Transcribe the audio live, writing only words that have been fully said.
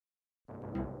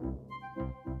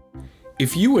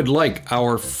If you would like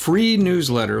our free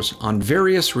newsletters on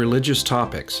various religious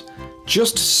topics,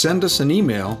 just send us an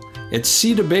email at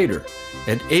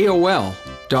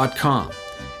cdebater@aol.com,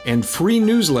 and free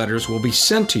newsletters will be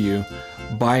sent to you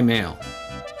by mail.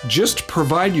 Just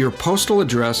provide your postal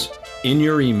address in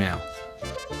your email.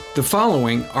 The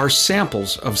following are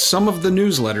samples of some of the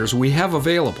newsletters we have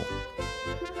available.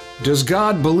 Does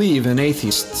God Believe in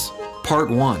Atheists? Part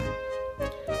 1.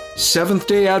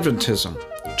 Seventh-day Adventism,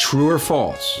 True or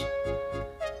False?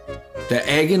 The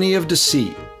Agony of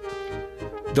Deceit.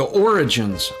 The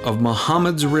Origins of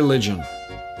Muhammad's Religion.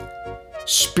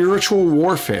 Spiritual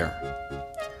Warfare.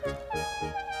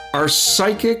 Are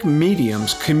psychic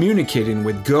mediums communicating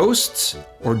with ghosts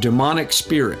or demonic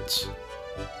spirits?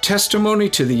 Testimony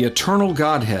to the Eternal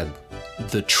Godhead,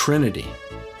 the Trinity.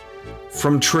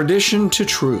 From Tradition to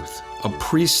Truth, a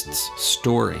Priest's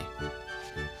Story.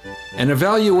 An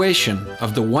evaluation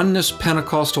of the Oneness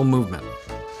Pentecostal movement.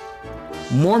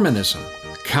 Mormonism,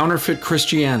 Counterfeit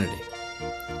Christianity.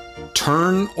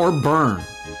 Turn or Burn.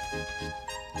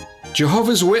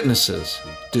 Jehovah's Witnesses,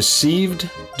 Deceived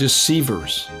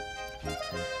Deceivers.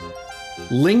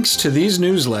 Links to these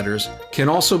newsletters can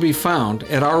also be found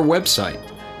at our website,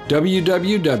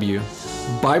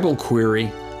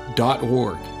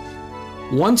 www.biblequery.org.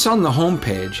 Once on the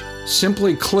homepage,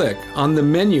 simply click on the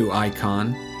menu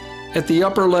icon at the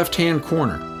upper left-hand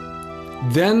corner.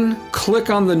 Then click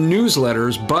on the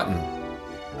Newsletters button.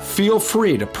 Feel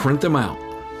free to print them out.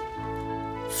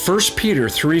 1 Peter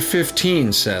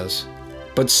 3:15 says,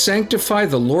 "But sanctify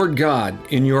the Lord God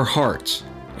in your hearts,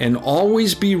 and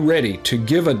always be ready to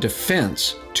give a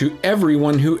defense to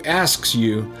everyone who asks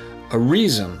you a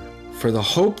reason for the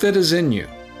hope that is in you,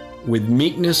 with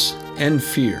meekness and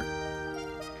fear."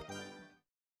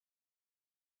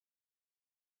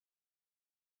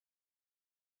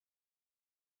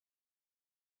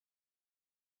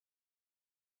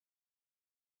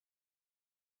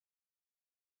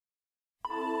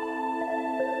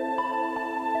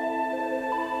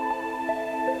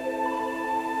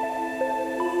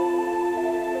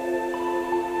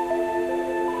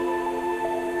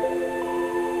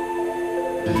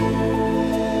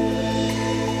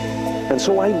 And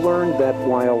so I learned that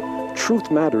while truth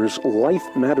matters, life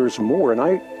matters more. And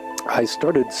I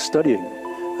started studying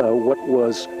what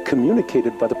was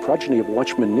communicated by the progeny of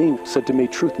Watchman Nee. Said to me,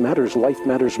 truth matters, life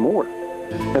matters more.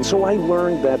 And so I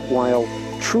learned that while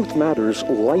truth matters,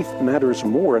 life matters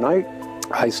more. And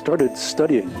I started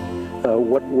studying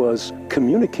what was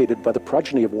communicated by the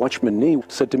progeny of Watchman Nee.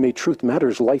 Said to me, truth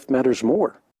matters, life matters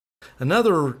more.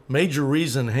 Another major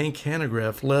reason Hank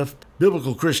Hanegraaff left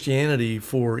biblical Christianity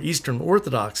for Eastern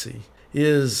Orthodoxy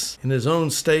is in his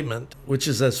own statement, which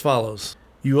is as follows.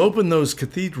 You open those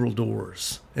cathedral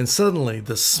doors, and suddenly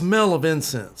the smell of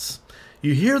incense.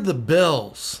 You hear the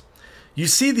bells. You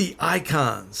see the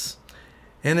icons,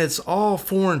 and it's all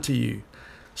foreign to you.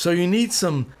 So you need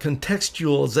some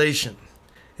contextualization.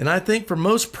 And I think for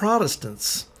most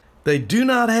Protestants, they do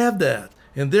not have that,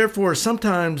 and therefore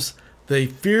sometimes they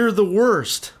fear the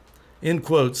worst, end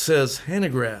quote, says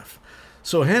Hanegraaff.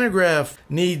 So Hanegraaff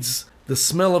needs the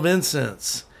smell of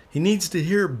incense. He needs to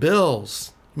hear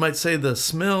bells. You might say the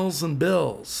smells and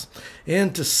bells.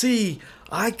 And to see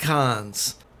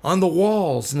icons on the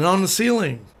walls and on the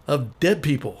ceiling of dead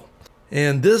people.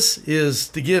 And this is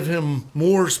to give him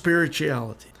more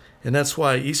spirituality. And that's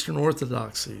why Eastern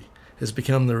Orthodoxy has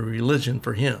become the religion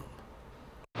for him.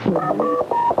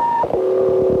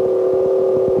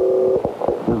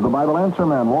 The Bible Answer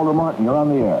Man, Walter Martin, you're on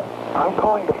the air. I'm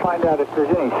calling to find out if there's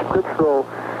any scriptural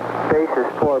basis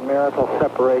for marital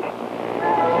separation.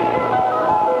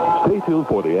 Stay tuned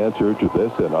for the answer to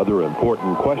this and other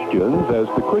important questions as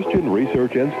the Christian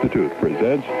Research Institute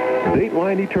presents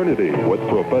Dateline Eternity with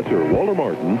Professor Walter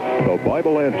Martin, the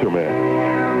Bible Answer Man.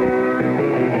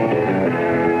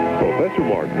 Professor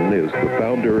Martin is the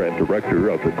founder and director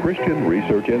of the Christian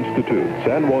Research Institute,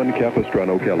 San Juan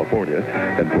Capistrano, California,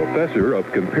 and professor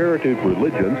of comparative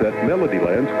religions at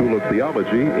Melodyland School of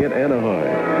Theology in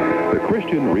Anaheim. The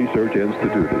Christian Research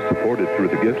Institute is supported through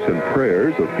the gifts and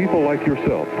prayers of people like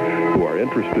yourself who are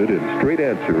interested in straight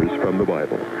answers from the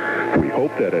Bible. We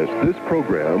hope that as this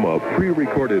program of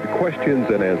pre-recorded questions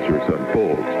and answers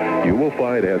unfolds, you will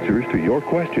find answers to your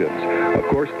questions. Of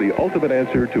course, the ultimate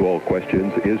answer to all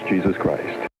questions is Jesus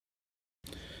Christ.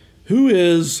 Who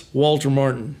is Walter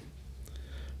Martin?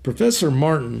 Professor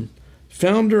Martin,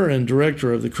 founder and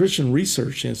director of the Christian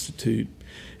Research Institute,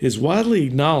 is widely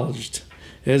acknowledged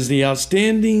as the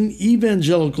outstanding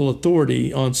evangelical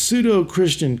authority on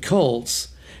pseudo-Christian cults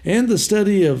and the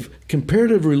study of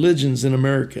comparative religions in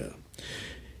America.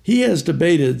 He has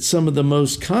debated some of the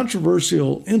most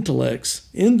controversial intellects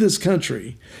in this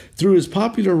country through his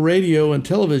popular radio and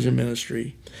television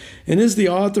ministry, and is the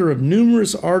author of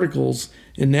numerous articles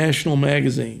in national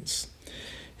magazines.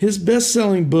 His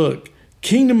best-selling book,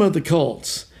 Kingdom of the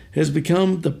Cults, has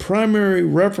become the primary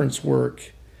reference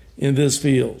work in this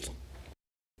field.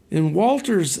 In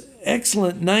Walter's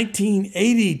excellent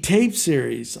 1980 tape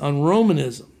series on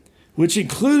Romanism, which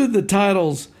included the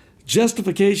titles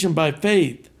Justification by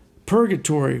Faith,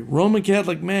 Purgatory, Roman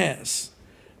Catholic Mass,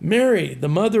 Mary, the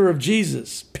Mother of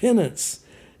Jesus, Penance,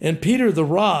 and Peter the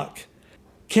Rock,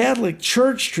 Catholic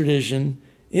Church tradition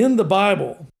in the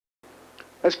Bible.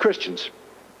 As Christians,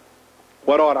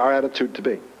 what ought our attitude to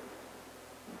be?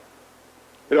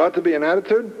 It ought to be an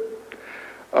attitude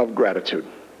of gratitude,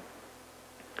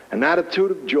 an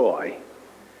attitude of joy,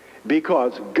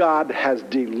 because God has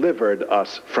delivered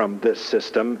us from this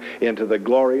system into the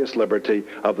glorious liberty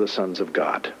of the sons of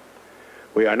God.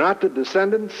 We are not the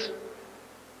descendants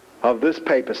of this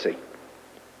papacy,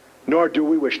 nor do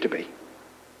we wish to be.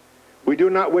 We do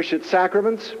not wish its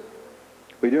sacraments.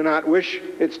 We do not wish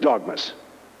its dogmas.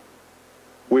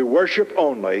 We worship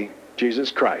only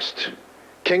Jesus Christ,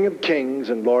 King of kings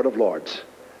and Lord of lords,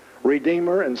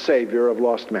 Redeemer and Savior of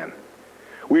lost men.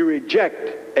 We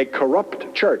reject a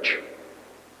corrupt church,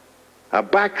 a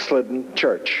backslidden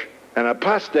church, an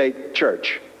apostate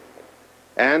church,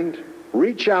 and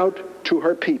reach out to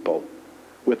her people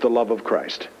with the love of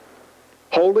Christ,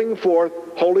 holding forth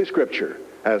Holy Scripture,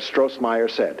 as Strossmayer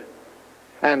said,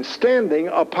 and standing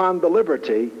upon the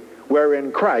liberty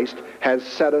wherein Christ has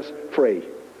set us free.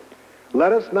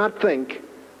 Let us not think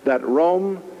that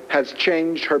Rome has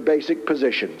changed her basic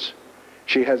positions.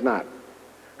 She has not.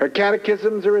 Her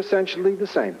catechisms are essentially the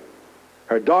same.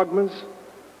 Her dogmas,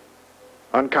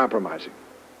 uncompromising.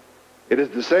 It is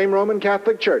the same Roman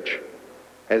Catholic Church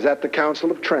as at the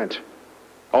Council of Trent,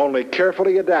 only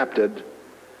carefully adapted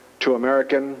to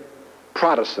American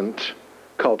Protestant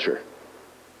culture.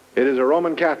 It is a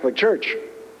Roman Catholic Church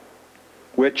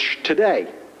which today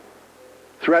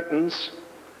threatens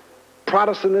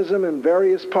Protestantism in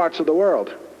various parts of the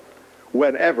world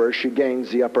whenever she gains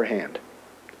the upper hand.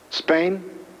 Spain,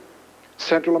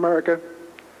 Central America,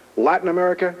 Latin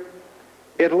America,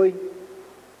 Italy,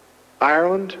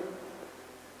 Ireland,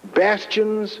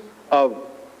 bastions of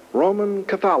Roman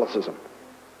Catholicism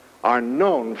are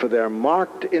known for their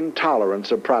marked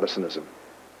intolerance of Protestantism,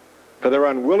 for their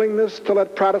unwillingness to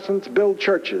let Protestants build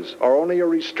churches, or only a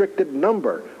restricted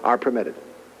number are permitted.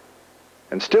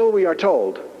 And still we are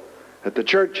told that the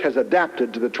church has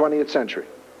adapted to the 20th century.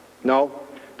 No,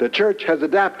 the church has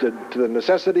adapted to the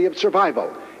necessity of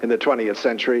survival in the 20th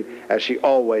century, as she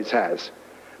always has,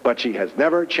 but she has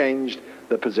never changed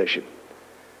the position.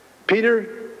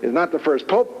 Peter is not the first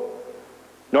pope,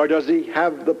 nor does he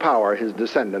have the power, his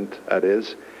descendant, that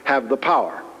is, have the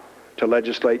power to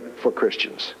legislate for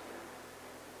Christians.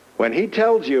 When he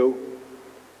tells you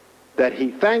that he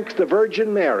thanks the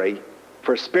Virgin Mary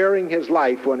for sparing his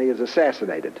life when he is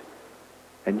assassinated,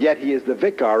 and yet he is the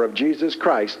vicar of Jesus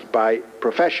Christ by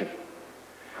profession,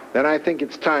 then I think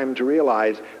it's time to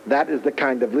realize that is the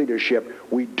kind of leadership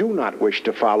we do not wish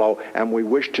to follow, and we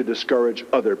wish to discourage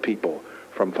other people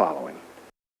from following.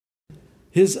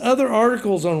 His other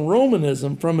articles on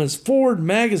Romanism from his Ford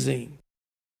magazine,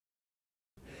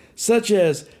 such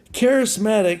as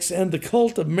Charismatics and the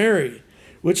Cult of Mary,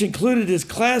 which included his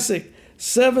classic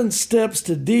 7 Steps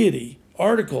to Deity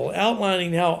article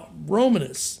outlining how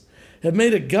Romanists have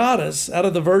made a goddess out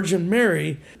of the Virgin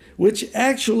Mary, which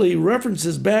actually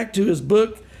references back to his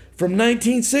book from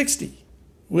 1960,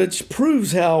 which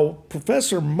proves how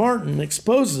Professor Martin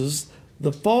exposes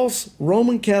the false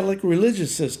Roman Catholic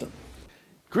religious system.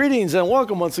 Greetings and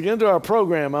welcome once again to our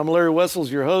program. I'm Larry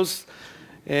Wessels, your host,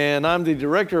 and I'm the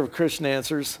director of Christian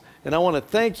Answers. And I want to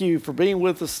thank you for being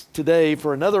with us today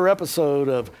for another episode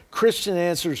of Christian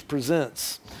Answers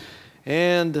Presents.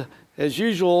 And as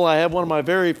usual, I have one of my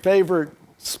very favorite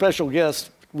special guests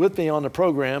with me on the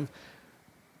program,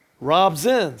 Rob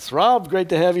Zenz. Rob, great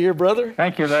to have you here, brother.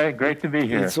 Thank you, Larry. Great to be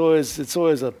here. It's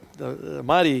always a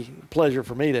mighty pleasure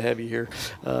for me to have you here.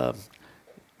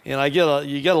 And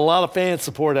you get a lot of fan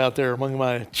support out there among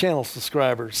my channel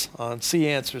subscribers on C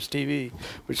Answers TV,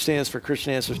 which stands for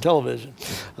Christian Answers Television.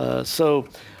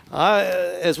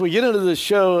 As we get into this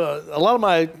show, a lot of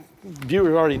my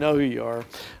viewers already know who you are.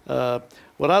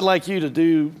 What I'd like you to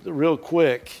do real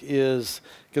quick is,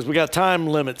 because we got time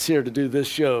limits here to do this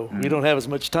show. We don't have as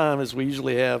much time as we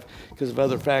usually have because of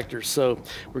other factors. So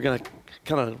we're going to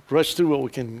kind of rush through what we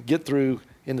can get through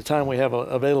in the time we have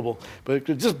available. But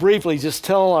just briefly, just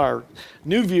tell our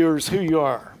new viewers who you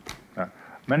are.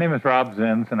 My name is Rob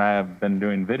Zins, and I have been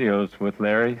doing videos with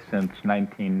Larry since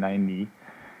 1990.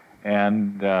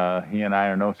 And he and I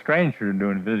are no stranger to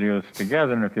doing videos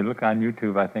together. And if you look on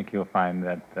YouTube, I think you'll find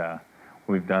that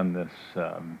we've done this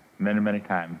many, many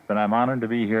times. But I'm honored to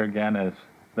be here again as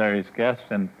Larry's guest,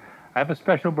 and I have a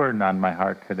special burden on my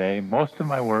heart today. Most of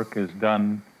my work is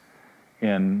done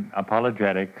in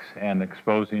apologetics and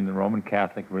exposing the Roman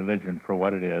Catholic religion for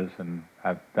what it is, and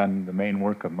I've done the main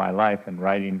work of my life in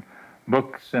writing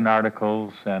books and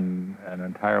articles and an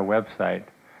entire website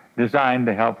designed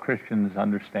to help Christians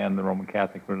understand the Roman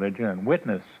Catholic religion and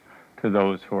witness to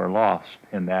those who are lost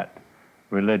in that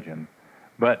religion.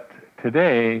 But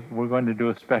today we're going to do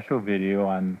a special video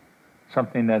on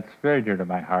something that's very dear to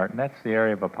my heart, and that's the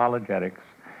area of apologetics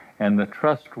and the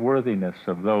trustworthiness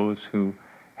of those who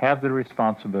have the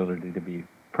responsibility to be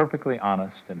perfectly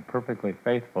honest and perfectly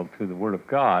faithful to the Word of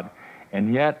God,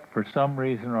 and yet, for some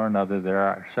reason or another, there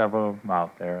are several of them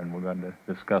out there, and we're going to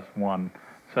discuss one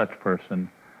such person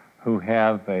who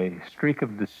have a streak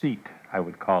of deceit, I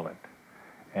would call it.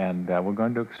 And we're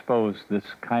going to expose this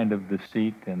kind of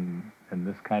deceit and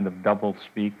this kind of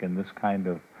double-speak and this kind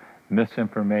of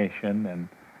misinformation and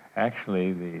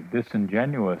actually the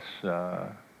disingenuous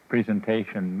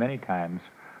presentation many times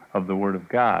of the Word of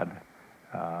God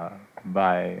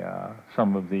by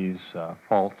some of these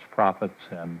false prophets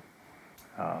and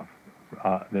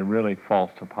they're really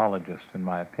false apologists, in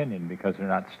my opinion, because they're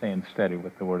not staying steady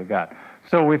with the Word of God.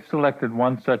 So we've selected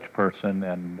one such person,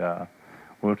 and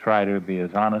we'll try to be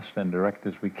as honest and direct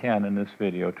as we can in this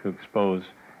video to expose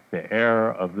the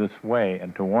error of this way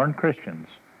and to warn Christians,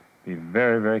 be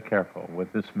very, very careful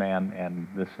with this man and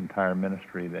this entire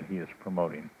ministry that he is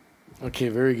promoting. Okay,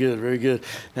 very good, very good.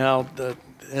 Now,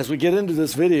 as we get into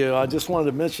this video, I just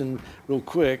wanted to mention real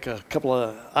quick a couple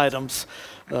of items.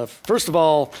 First of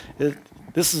all, it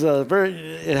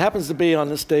happens to be on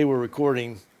this day we're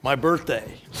recording my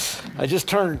birthday. I just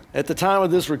turned, at the time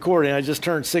of this recording, I just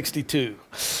turned 62.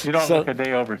 You don't look a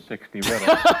day over 60, really.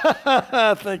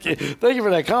 Thank you. Thank you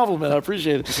for that compliment. I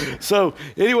appreciate it. So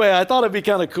anyway, I thought it'd be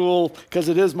kind of cool because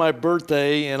it is my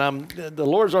birthday, and the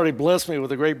Lord's already blessed me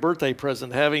with a great birthday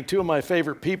present, having two of my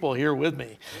favorite people here with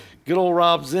me. Good old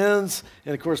Rob Zins,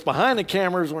 and of course behind the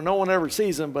cameras where no one ever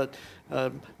sees him, but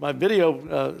my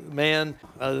video man,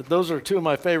 those are two of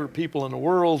my favorite people in the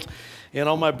world. And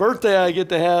on my birthday, I get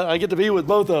to be with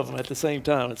both of them at the same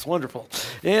time. It's wonderful.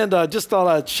 And I just thought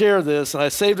I'd share this, and I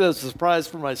saved it as a surprise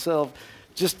for myself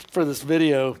just for this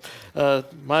video.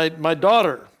 My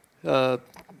daughter,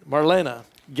 Marlena,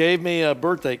 gave me a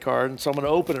birthday card, and so I'm going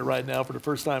to open it right now for the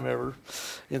first time ever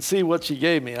and see what she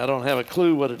gave me. I don't have a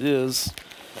clue what it is.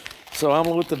 So I'm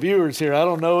with the viewers here. I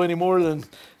don't know any more than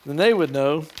they would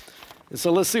know. And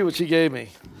so let's see what she gave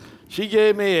me. She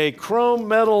gave me a chrome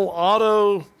metal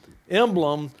auto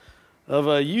emblem of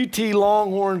a UT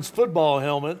Longhorns football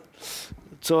helmet.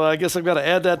 So I guess I've got to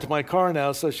add that to my car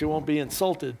now so she won't be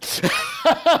insulted.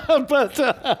 but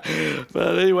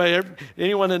anyway,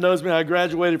 anyone that knows me, I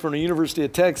graduated from the University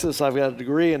of Texas. I've got a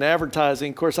degree in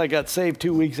advertising. Of course, I got saved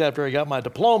 2 weeks after I got my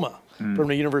diploma from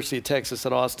the University of Texas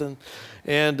at Austin.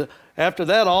 And after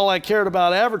that, all I cared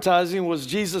about advertising was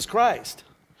Jesus Christ.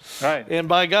 Right. And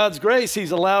by God's grace,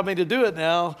 He's allowed me to do it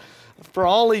now. For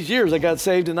all these years, I got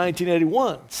saved in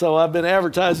 1981. So I've been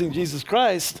advertising Jesus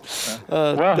Christ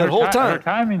that whole time. Her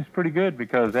timing's pretty good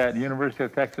because that University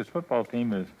of Texas football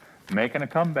team is making a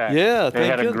comeback. Yeah, they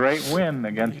had a great win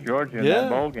against Georgia in that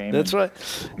bowl game. That's right.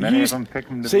 Many of them picked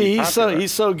them to be popular.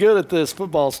 He's so good at this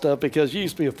football stuff because you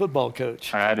used to be a football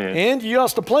coach. I did. And you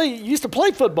used to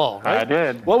play football, right? I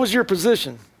did. What was your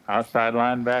position? Outside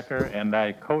linebacker, and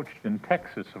I coached in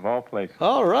Texas, of all places.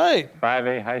 All right.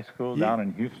 5A high school down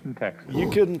in Houston, Texas. You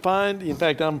couldn't find. In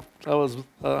fact, I'm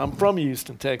from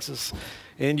Houston, Texas,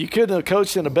 and you couldn't have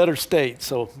coached in a better state.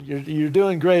 So you're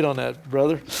doing great on that,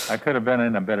 brother. I could have been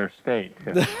in a better state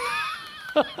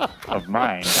of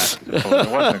mind. I suppose.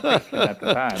 I wasn't a Christian at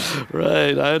the time.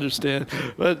 Right, I understand.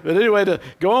 But anyway, to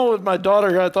go on with my daughter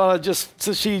here, I thought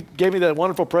since she gave me that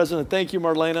wonderful present, and thank you,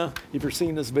 Marlena, if you're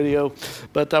seeing this video.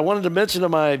 But I wanted to mention to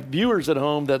my viewers at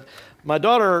home that my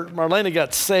daughter, Marlena,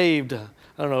 got saved, I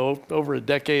don't know, over a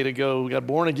decade ago, got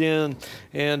born again,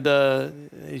 and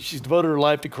she's devoted her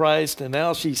life to Christ, and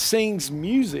now she sings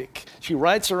music. She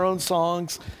writes her own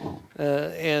songs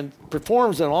and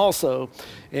performs them also,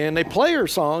 and they play her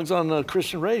songs on the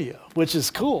Christian radio, which is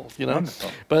cool, you know.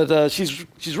 Wonderful. But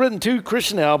she's written 2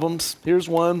 Christian albums. Here's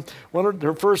one of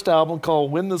her first album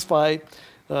called Win This Fight.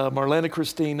 Marlena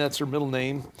Christine, that's her middle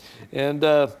name, and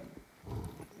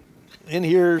in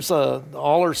here's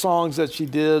all her songs that she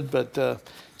did, but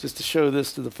just to show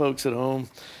this to the folks at home,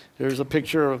 there's a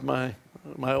picture of my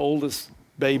my oldest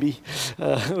baby,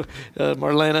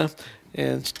 Marlena,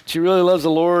 and she really loves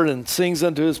the Lord and sings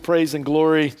unto His praise and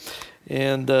glory.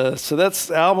 And so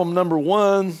that's album number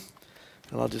 1.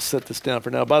 And I'll just set this down for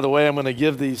now. By the way, I'm going to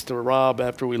give these to Rob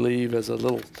after we leave as a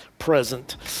little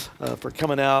present for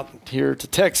coming out here to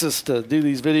Texas to do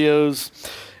these videos.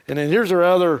 And then here's our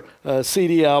other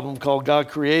CD album called God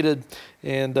Created.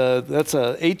 And that's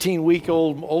a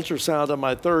 18-week-old ultrasound of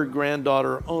my 3rd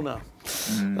granddaughter, Ona.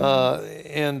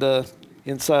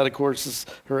 Inside, of course, is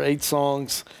her 8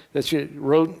 songs that she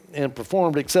wrote and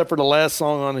performed, except for the last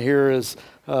song on here is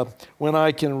When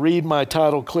I Can Read My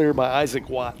Title Clear by Isaac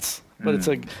Watts. But it's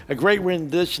a great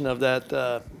rendition of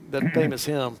that famous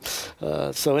hymn.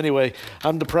 So anyway,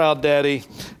 I'm the proud daddy.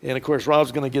 And, of course,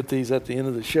 Rob's going to get these at the end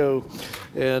of the show.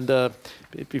 And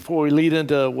before we lead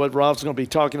into what Rob's going to be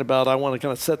talking about, I want to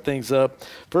kind of set things up.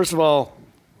 First of all,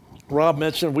 Rob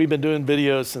mentioned we've been doing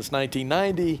videos since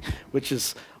 1990, which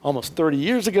is almost 30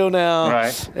 years ago now.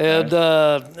 Right.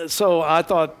 And so I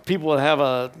thought people would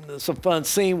have some fun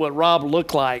seeing what Rob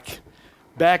looked like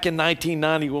back in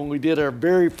 1990 when we did our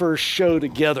very first show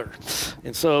together.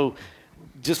 And so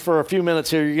just for a few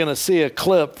minutes here, you're going to see a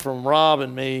clip from Rob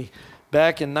and me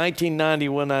back in 1990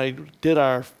 when I did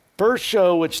our first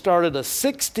show, which started a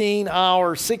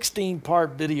 16-hour,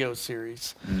 16-part video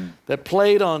series that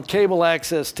played on cable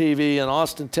access TV in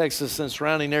Austin, Texas, and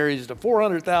surrounding areas to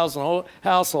 400,000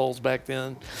 households back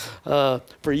then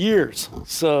for years.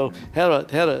 So had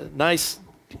a nice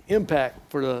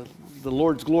impact for the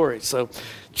Lord's glory. So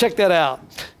check that out,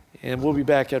 and we'll be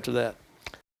back after that.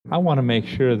 I want to make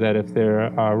sure that if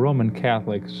there are Roman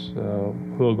Catholics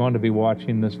who are going to be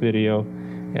watching this video,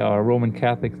 Roman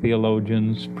Catholic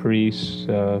theologians, priests,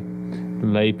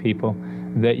 lay people,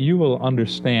 that you will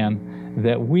understand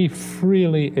that we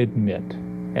freely admit,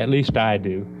 at least I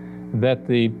do, that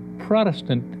the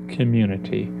Protestant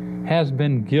community has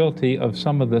been guilty of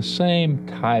some of the same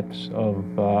types of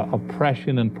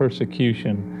oppression and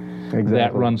persecution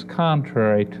that runs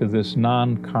contrary to this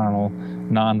non-carnal,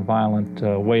 non-violent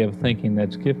way of thinking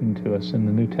that's given to us in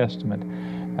the New Testament.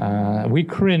 We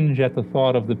cringe at the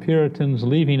thought of the Puritans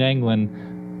leaving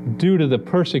England due to the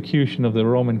persecution of the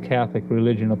Roman Catholic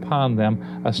religion upon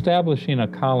them, establishing a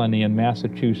colony in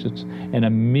Massachusetts and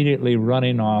immediately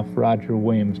running off Roger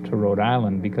Williams to Rhode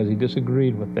Island because he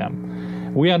disagreed with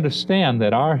them. We understand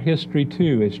that our history,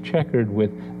 too, is checkered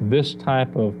with this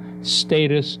type of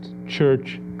statist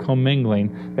church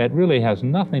commingling that really has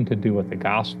nothing to do with the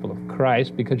gospel of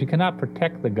Christ, because you cannot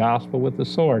protect the gospel with the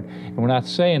sword. And we're not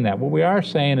saying that. What we are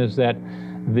saying is that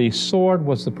the sword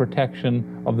was the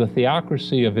protection of the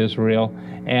theocracy of Israel,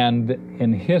 and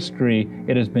in history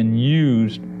it has been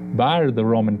used by the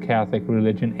Roman Catholic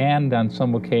religion and on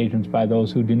some occasions by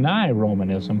those who deny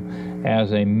Romanism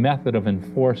as a method of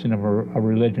enforcing a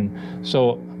religion.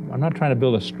 So I'm not trying to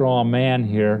build a straw man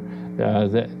here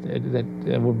that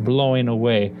we're blowing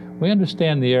away. We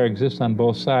understand the error exists on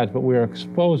both sides, but we are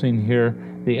exposing here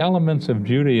the elements of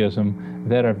Judaism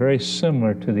that are very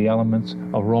similar to the elements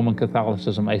of Roman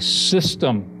Catholicism, a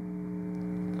system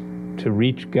to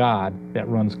reach God that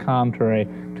runs contrary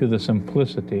to the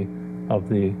simplicity of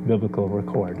the biblical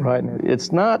record. Right.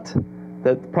 It's not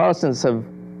that Protestants have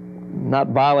not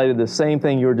violated the same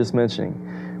thing you were just mentioning.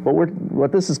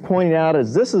 What this is pointing out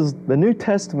is this is the New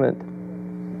Testament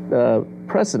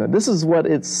precedent. This is what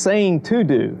it's saying to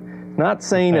do, not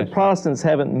saying that Protestants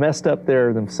haven't messed up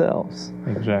there themselves.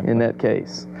 Exactly. In that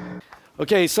case.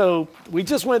 Okay, so we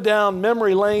just went down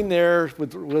memory lane there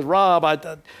with Rob. I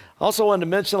also wanted to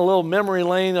mention a little memory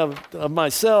lane of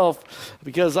myself,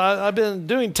 because I've been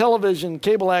doing television,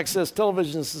 cable access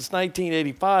television, since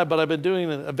 1985, but I've been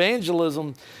doing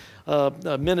evangelism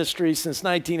ministry since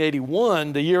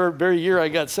 1981. The very year I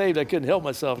got saved, I couldn't help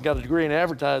myself. I got a degree in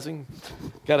advertising.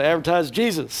 Got to advertise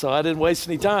Jesus, so I didn't waste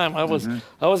any time. I was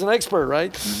an expert,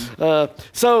 right?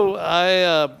 So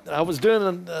I was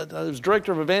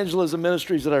director of evangelism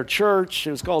ministries at our church.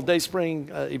 It was called Dayspring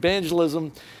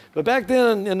Evangelism. But back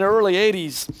then, in the early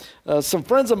 80s, some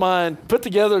friends of mine put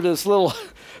together this little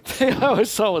thing I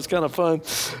always thought was kind of fun.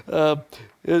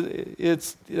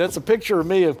 That's a picture of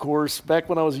me, of course. Back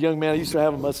when I was a young man, I used to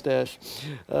have a mustache.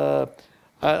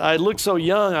 I looked so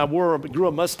young, I grew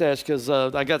a mustache because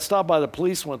I got stopped by the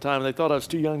police one time, and they thought I was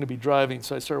too young to be driving,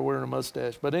 so I started wearing a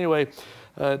mustache. But anyway,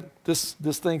 this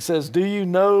thing says, "Do you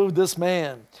know this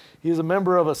man? He is a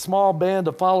member of a small band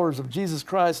of followers of Jesus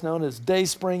Christ known as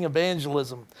Dayspring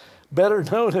Evangelism, better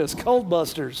known as Cult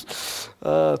Busters.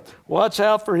 Watch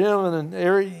out for him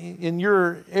in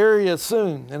your area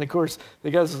soon." And of course,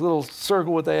 they got this little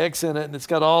circle with the X in it, and it's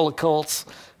got all the cults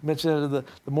mentioned the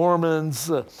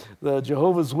Mormons, the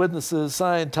Jehovah's Witnesses,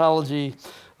 Scientology,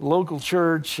 local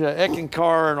church,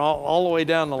 Eckankar, and all the way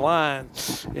down the line.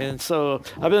 And so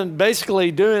I've been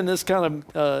basically doing this kind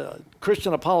of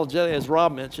Christian apologetic, as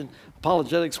Rob mentioned,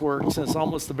 apologetics work since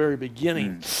almost the very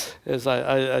beginning as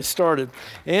I started.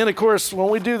 And of course, when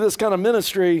we do this kind of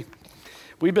ministry,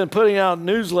 we've been putting out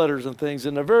newsletters and things.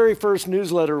 And the very first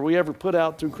newsletter we ever put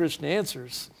out through Christian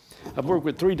Answers, I've worked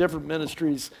with 3 different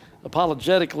ministries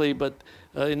apologetically, but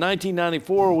in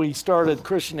 1994 we started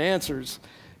Christian Answers.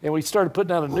 And we started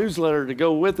putting out a newsletter to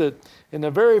go with it. And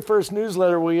the very first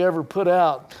newsletter we ever put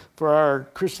out for our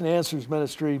Christian Answers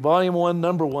ministry, Volume 1,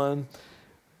 Number 1,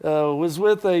 was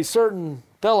with a certain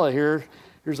fella here.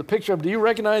 Here's a picture of him. Do you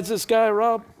recognize this guy,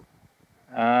 Rob?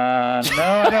 No,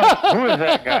 I don't. Who is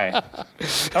that guy?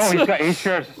 Oh, he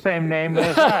shares the same name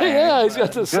as I. Yeah, he's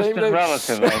got the same name.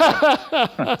 Distant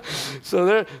relative.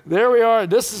 So there we are.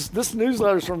 This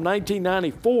newsletter is from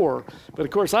 1994. But of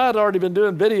course, I had already been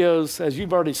doing videos, as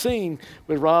you've already seen,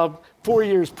 with Rob 4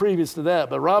 years previous to that.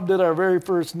 But Rob did our very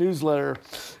first newsletter,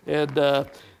 and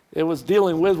it was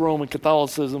dealing with Roman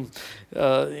Catholicism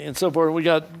and so forth. We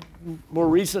got more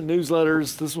recent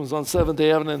newsletters. This one's on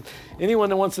Seventh-day Adventist. And anyone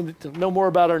that wants to know more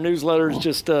about our newsletters,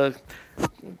 just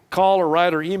call or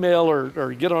write or email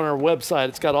or get on our website.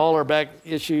 It's got all our back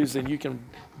issues, and you can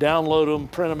download them,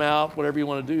 print them out, whatever you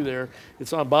want to do there.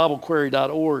 It's on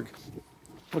BibleQuery.org.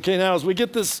 Okay, now as we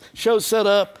get this show set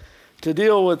up to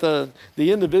deal with the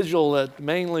individual that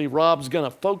mainly Rob's going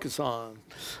to focus on,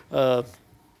 I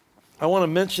want to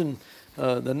mention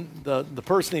the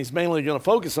person he's mainly going to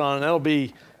focus on, and that'll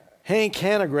be Hank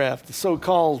Hanegraaff, the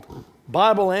so-called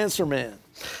Bible answer man.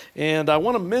 And I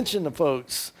want to mention to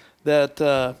folks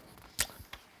that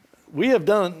we have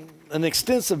done an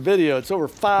extensive video. It's over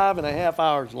 5.5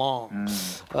 hours long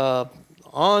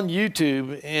on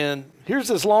YouTube. And here's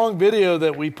this long video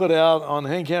that we put out on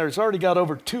Hank Hanegraaff. It's already got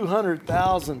over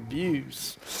 200,000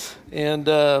 views. And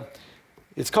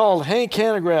it's called Hank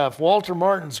Hanegraaff, Walter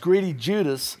Martin's Greedy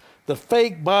Judas, the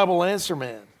Fake Bible Answer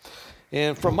Man.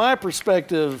 And from my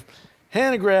perspective,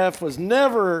 Hanegraaff was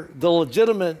never the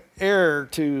legitimate heir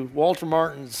to Walter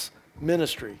Martin's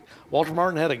ministry. Walter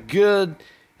Martin had a good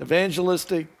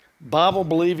evangelistic,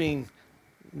 Bible-believing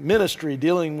ministry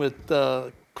dealing with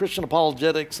Christian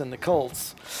apologetics and the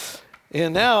cults.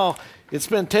 And now it's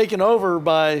been taken over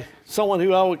by someone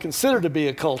who I would consider to be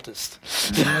a cultist.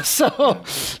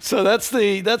 So that's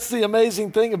the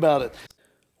amazing thing about it.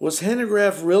 Was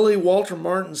Hanegraaff really Walter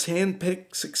Martin's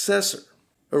hand-picked successor?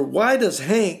 Or why does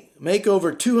Hank make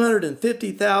over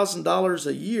 $250,000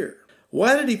 a year?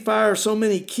 Why did he fire so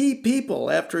many key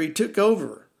people after he took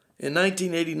over in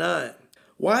 1989?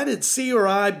 Why did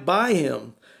CRI buy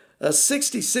him a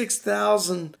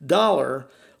 $66,000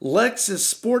 Lexus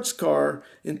sports car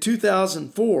in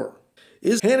 2004?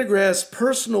 Is Hanegraaff's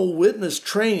personal witness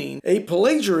training a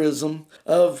plagiarism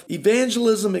of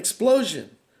Evangelism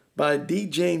Explosion by D.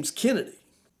 James Kennedy?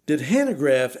 Did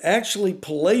Hanegraaff actually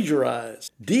plagiarize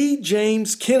D.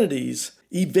 James Kennedy's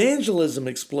Evangelism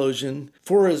Explosion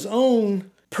for his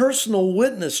own personal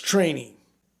witness training?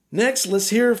 Next,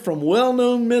 let's hear from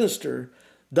well-known minister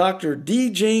Dr. D.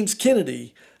 James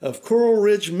Kennedy of Coral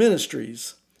Ridge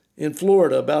Ministries in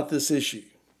Florida about this issue.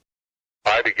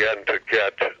 I began to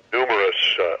get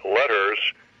numerous letters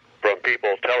from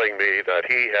people telling me that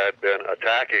he had been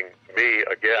attacking me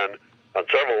again on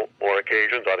several more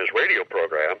occasions on his radio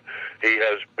program. He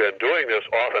has been doing this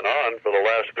off and on for the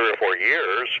last 3 or 4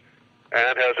 years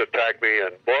and has attacked me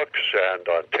in books and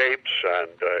on tapes and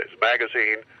his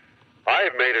magazine.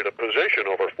 I've made it a position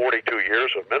over 42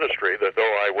 years of ministry that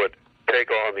though I would take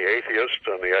on the atheists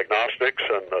and the agnostics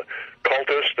and the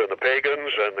cultists and the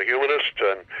pagans and the humanists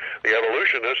and the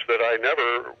evolutionists, that I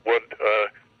never would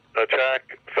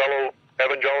attack fellow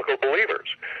evangelical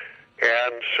believers.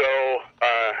 And so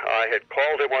I had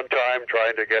called him one time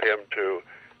trying to get him to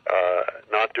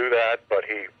not do that, but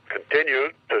he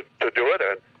continued to do it,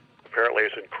 and apparently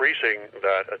is increasing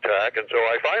that attack. And so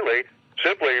I finally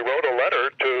simply wrote a letter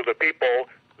to the people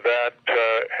that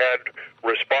had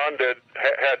responded,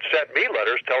 had sent me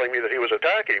letters telling me that he was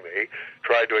attacking me,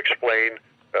 tried to explain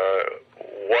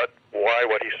why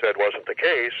what he said wasn't the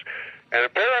case. And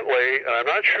apparently, and I'm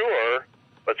not sure,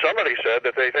 but somebody said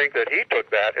that they think that he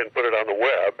took that and put it on the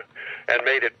web and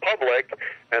made it public,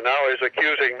 and now is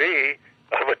accusing me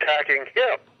of attacking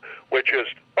him, which is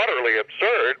utterly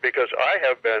absurd, because I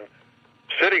have been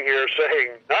sitting here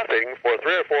saying nothing for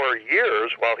 3 or 4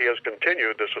 years while he has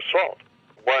continued this assault.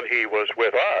 When he was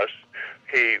with us,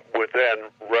 he would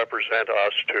then represent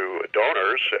us to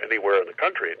donors anywhere in the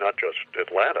country, not just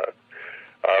Atlanta.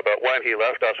 But when he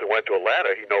left us and went to Atlanta,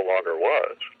 he no longer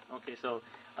was. Okay, so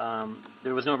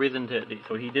there was no reason to.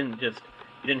 So he didn't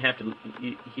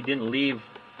leave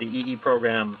the EE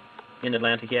program in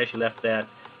Atlanta. He actually left that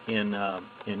in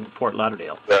Fort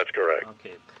Lauderdale. That's correct.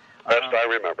 Okay. Best I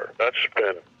remember. That's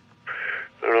been,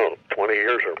 I don't know, 20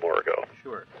 years or more ago.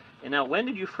 Sure. And now, when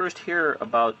did you first hear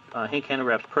about Hank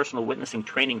Hanegraaff's personal witnessing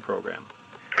training program?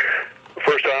 The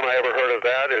first time I ever heard of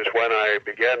that is when I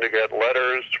began to get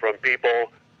letters from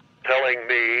people telling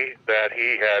me that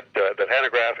that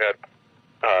Hanegraaff had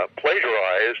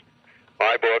plagiarized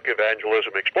my book,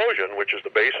 Evangelism Explosion, which is the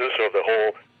basis of the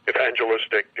whole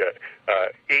evangelistic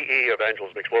EE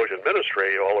Evangelism Explosion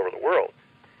ministry all over the world,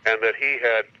 and that he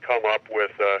had come up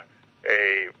with a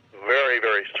very,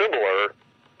 very similar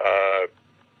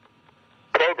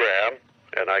program,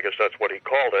 and I guess that's what he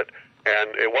called it.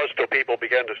 And it wasn't until people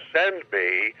began to send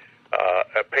me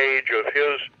a page of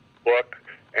his book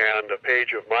and a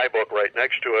page of my book right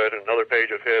next to it, and another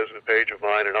page of his and a page of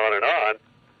mine, and on,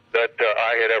 that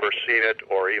I had ever seen it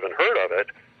or even heard of it.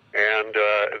 And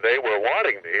they were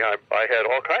wanting me. I had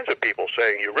all kinds of people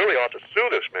saying, you really ought to sue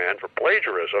this man for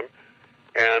plagiarism.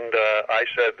 And I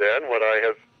said then what I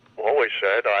have always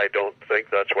said, I don't think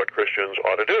that's what Christians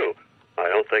ought to do. I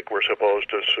don't think we're supposed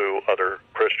to sue other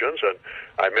Christians. And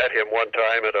I met him one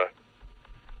time at a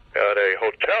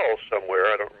hotel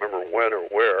somewhere, I don't remember when or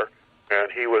where,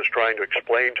 and he was trying to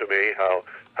explain to me how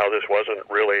this wasn't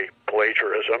really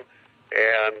plagiarism.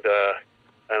 And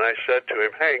I said to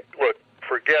him, Hank, look,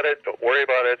 forget it, don't worry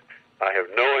about it. I have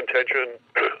no intention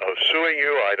of suing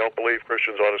you. I don't believe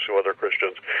Christians ought to sue other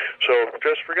Christians. So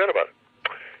just forget about it.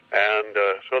 And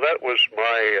so that was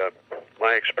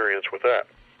my experience with that.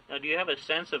 Now, do you have a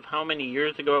sense of how many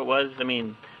years ago it was? I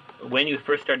mean, when you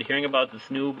first started hearing about this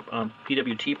new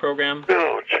PWT program?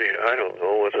 Oh, gee, I don't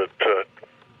know. Was it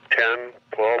 10,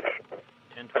 12?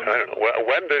 10, 12? I don't know.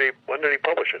 When did he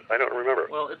publish it? I don't remember.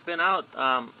 Well, it's been out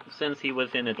since he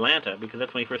was in Atlanta, because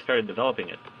that's when he first started developing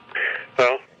it.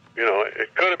 Well, you know,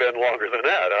 it could have been longer than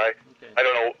that. I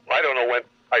don't know when.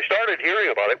 I started hearing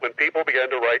about it when people began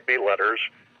to write me letters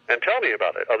and tell me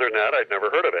about it. Other than that, I'd never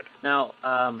heard of it. Now,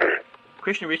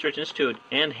 Christian Research Institute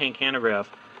and Hank Hanegraaff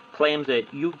claims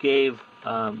that you gave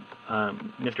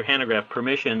Mr. Hanegraaff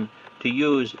permission to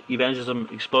use Evangelism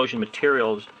Explosion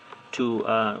materials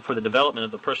for the development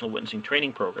of the personal witnessing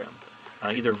training program,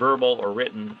 either verbal or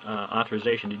written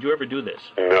authorization. Did you ever do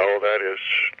this? No, that is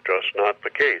just not the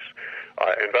case.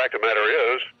 In fact, the matter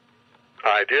is,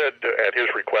 I did, at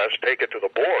his request, take it to the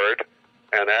board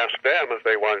and ask them if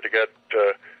they wanted to get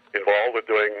involved with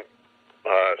doing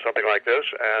something like this,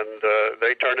 and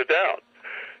they turned it down.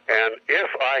 And if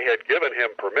I had given him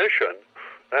permission,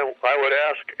 then I would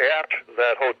ask at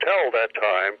that hotel that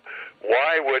time,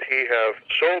 why would he have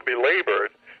so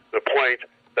belabored the point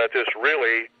that this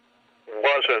really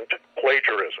wasn't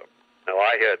plagiarism? Now,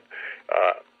 I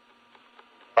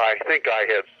think I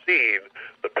had seen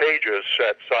the pages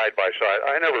set side by side.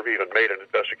 I never even made an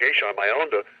investigation on my own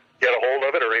to get a hold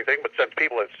of it or anything, but since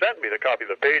people had sent me the copy of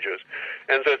the pages,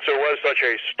 and since there was such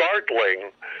a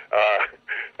startling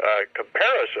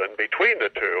comparison between the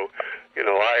two, you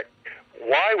know,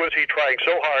 why was he trying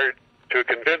so hard to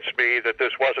convince me that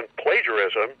this wasn't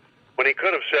plagiarism when he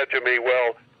could have said to me,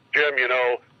 well, Jim, you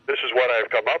know, this is what I've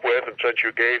come up with, and since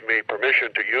you gave me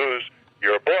permission to use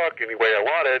your book any way I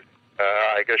wanted,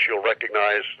 I guess you'll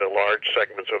recognize the large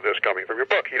segments of this coming from your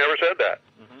book. He never said that.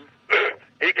 Mm-hmm.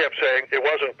 He kept saying it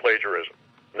wasn't plagiarism.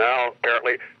 Now,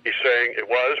 apparently, he's saying it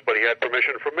was, but he had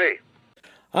permission from me.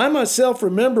 I myself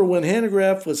remember when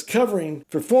Hanegraaff was covering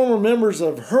for former members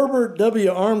of Herbert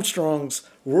W. Armstrong's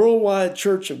Worldwide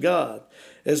Church of God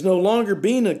as no longer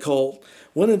being a cult,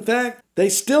 when in fact they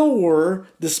still were,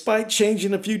 despite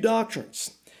changing a few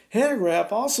doctrines.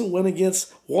 Hanegraaff also went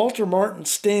against Walter Martin's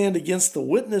stand against the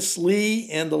Witness Lee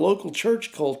and the local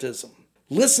church cultism.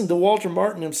 Listen to Walter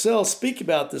Martin himself speak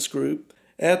about this group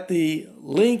at the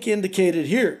link indicated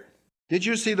here. Did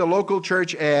you see the local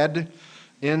church ad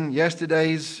in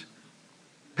yesterday's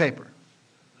paper?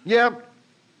 Yeah,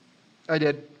 I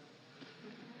did.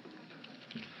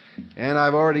 And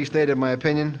I've already stated my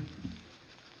opinion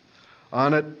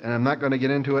on it, and I'm not going to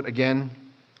get into it again.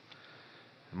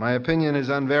 My opinion is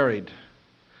unvaried.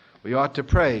 We ought to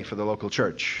pray for the local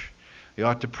church. We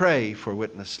ought to pray for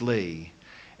Witness Lee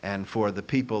and for the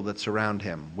people that surround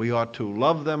him. We ought to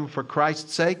love them for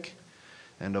Christ's sake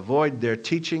and avoid their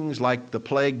teachings like the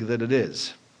plague that it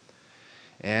is.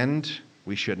 And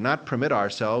we should not permit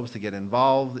ourselves to get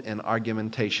involved in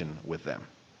argumentation with them.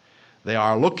 They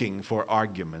are looking for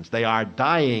arguments. They are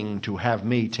dying to have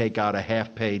me take out a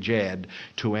half-page ad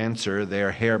to answer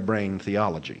their harebrained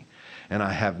theology. and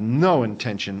I have no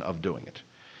intention of doing it.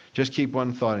 Just keep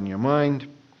one thought in your mind.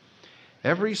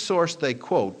 Every source they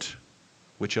quote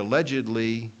which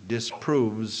allegedly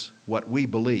disproves what we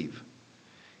believe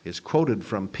is quoted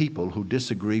from people who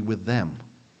disagree with them.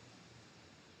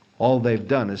 All they've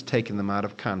done is taken them out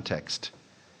of context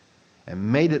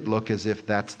and made it look as if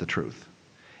that's the truth.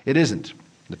 It isn't.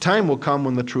 The time will come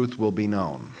when the truth will be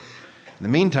known. In the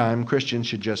meantime, Christians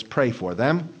should just pray for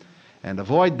them and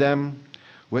avoid them.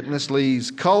 Witness Lee's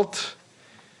cult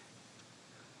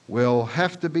will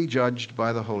have to be judged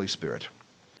by the Holy Spirit.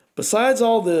 Besides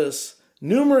all this,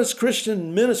 numerous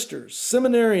Christian ministers,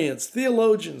 seminarians,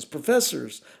 theologians,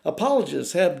 professors,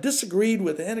 apologists have disagreed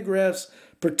with Hanegraaff's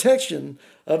protection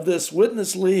of this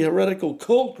Witness Lee heretical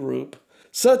cult group,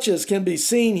 such as can be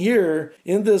seen here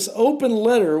in this open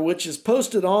letter, which is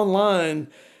posted online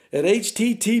at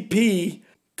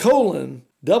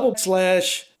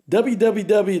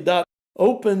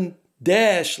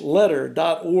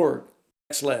http://www.open-letter.org/.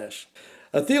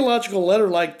 A theological letter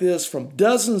like this from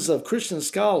dozens of Christian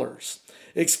scholars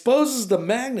exposes the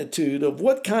magnitude of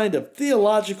what kind of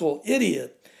theological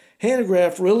idiot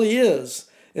Hanegraaff really is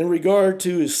in regard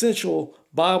to essential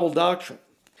Bible doctrine.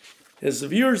 As the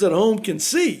viewers at home can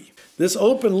see, this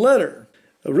open letter,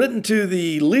 written to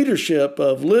the leadership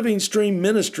of Living Stream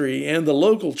Ministry and the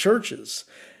local churches,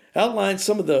 outlines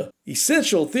some of the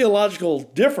essential theological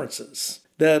differences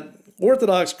that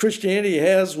Orthodox Christianity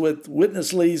has with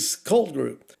Witness Lee's cult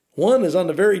group. One is on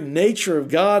the very nature of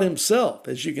God himself,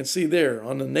 as you can see there,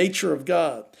 on the nature of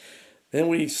God. Then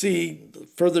we see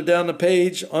further down the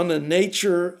page on the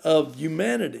nature of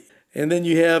humanity. And then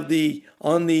you have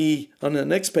on the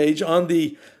next page on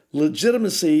the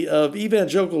legitimacy of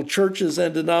evangelical churches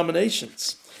and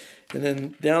denominations. And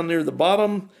then down near the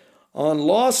bottom on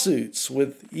lawsuits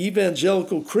with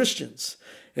evangelical Christians.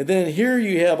 And then here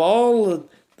you have all of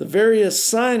the various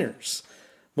signers,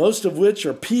 most of which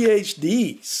are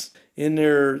PhDs in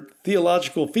their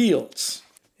theological fields.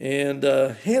 And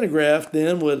Hanegraaff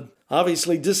then would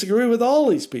obviously disagree with all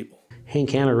these people.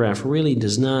 Hank Hanegraaff really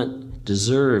does not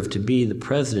deserve to be the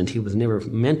president. He was never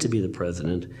meant to be the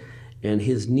president. And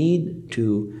his need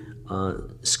to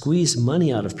squeeze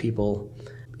money out of people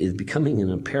is becoming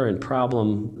an apparent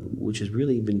problem, which has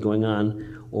really been going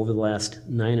on over the last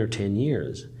 9 or 10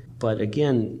 years. But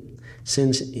again,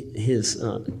 since his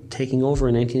taking over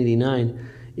in 1989,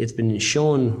 it's been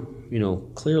shown,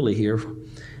 clearly here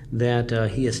that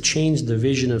he has changed the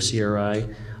vision of CRI.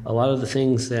 A lot of the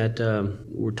things that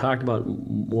were talked about,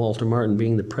 Walter Martin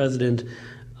being the president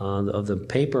of the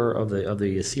paper of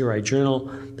the CRI Journal,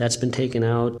 that's been taken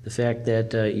out. The fact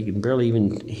that you can barely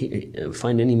even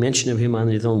find any mention of him on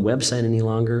his own website any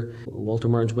longer, Walter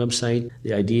Martin's website.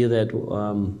 The idea that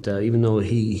even though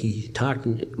he talked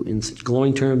in such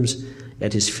glowing terms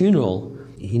at his funeral,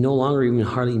 he no longer even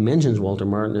hardly mentions Walter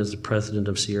Martin as the president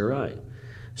of CRI.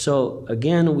 So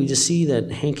again, we just see that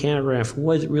Hank Hanegraaff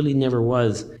really never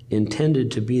was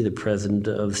intended to be the president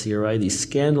of CRI. These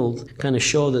scandals kind of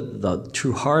show that the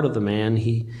true heart of the man,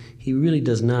 he really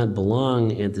does not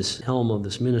belong at this helm of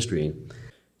this ministry.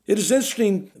 It is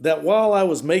interesting that while I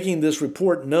was making this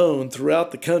report known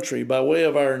throughout the country by way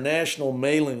of our national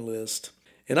mailing list,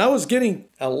 and I was getting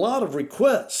a lot of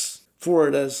requests for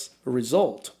it as a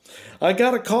result, I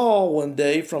got a call one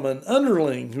day from an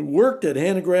underling who worked at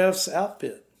Hanegraaff's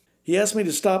outfit. He asked me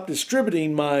to stop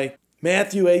distributing my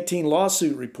Matthew 18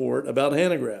 lawsuit report about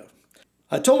Hanegraaff.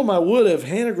 I told him I would if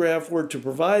Hanegraaff were to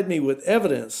provide me with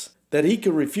evidence that he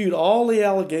could refute all the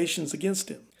allegations against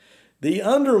him. The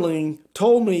underling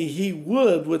told me he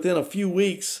would within a few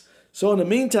weeks, so in the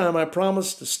meantime I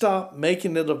promised to stop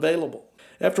making it available.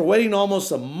 After waiting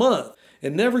almost a month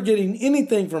and never getting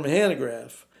anything from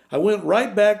Hanegraaff, I went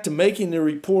right back to making the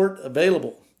report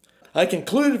available. I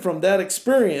concluded from that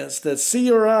experience that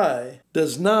CRI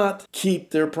does not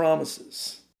keep their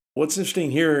promises. What's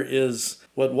interesting here is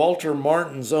what Walter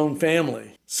Martin's own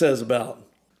family says about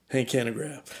Hank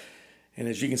Hanegraaff. And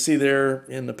as you can see there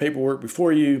in the paperwork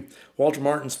before you, Walter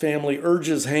Martin's family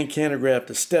urges Hank Hanegraaff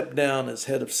to step down as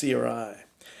head of CRI.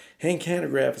 Hank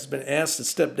Hanegraaff has been asked to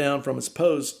step down from his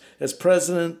post as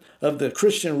president of the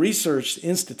Christian Research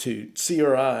Institute,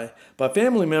 CRI, by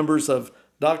family members of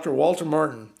Dr. Walter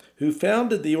Martin, who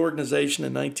founded the organization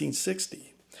in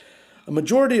 1960. A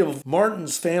majority of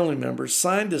Martin's family members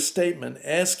signed a statement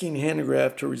asking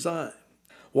Hanegraaff to resign.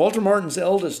 Walter Martin's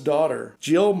eldest daughter,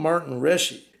 Jill Martin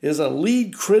Reschke, is a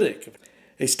lead critic.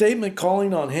 A statement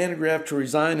calling on Hanegraaff to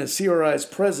resign as CRI's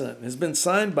president has been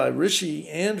signed by Reschke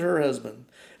and her husband,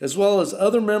 as well as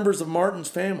other members of Martin's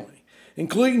family,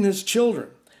 including his children,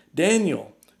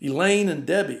 Daniel, Elaine, and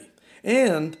Debbie,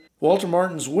 and Walter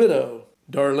Martin's widow,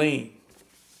 Darlene.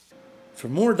 For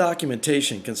more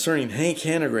documentation concerning Hank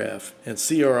Hanegraaff and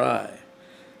CRI,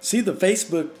 see the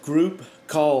Facebook group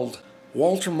called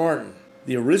Walter Martin,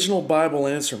 the Original Bible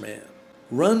Answer Man,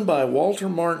 run by Walter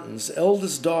Martin's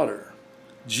eldest daughter,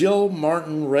 Jill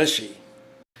Martin Reschy.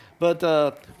 But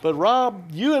Rob,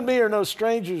 you and me are no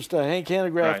strangers to Hank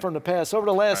Hanegraaff from the past. Over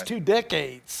the last 2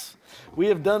 decades, we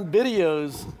have done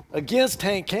videos against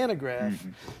Hank Hanegraaff.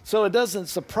 So it doesn't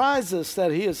surprise us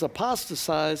that he has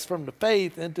apostatized from the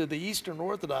faith into the Eastern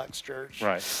Orthodox Church.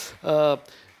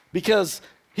 Because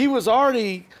he was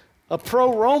already a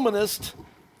pro-Romanist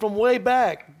from way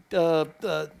back.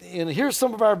 And here's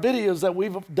some of our videos that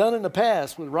we've done in the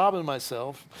past with Rob and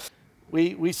myself.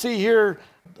 We see here,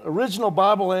 Original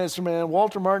Bible Answer Man,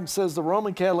 Walter Martin says the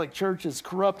Roman Catholic Church is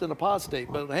corrupt and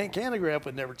apostate, but Hank Hanegraaff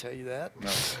would never tell you that. No.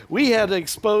 We had to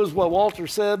expose what Walter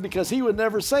said because he would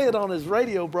never say it on his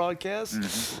radio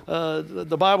broadcast,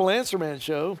 the Bible Answer Man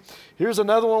show. Here's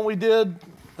another one we did,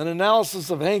 an analysis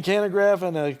of Hank Hanegraaff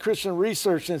and the Christian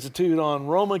Research Institute on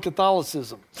Roman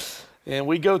Catholicism. And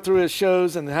we go through his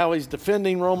shows and how he's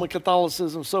defending Roman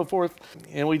Catholicism and so forth.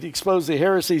 And we expose the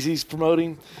heresies he's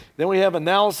promoting. Then we have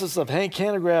analysis of Hank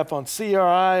Hanegraaff on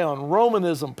CRI, on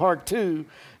Romanism, Part 2,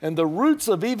 and the roots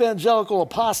of evangelical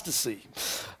apostasy.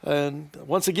 And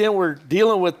once again, we're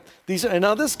dealing with these. And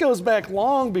now this goes back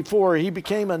long before he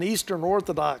became an Eastern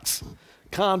Orthodox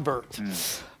convert.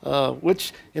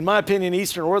 Which, in my opinion,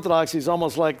 Eastern Orthodoxy is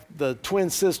almost like the twin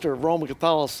sister of Roman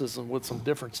Catholicism with some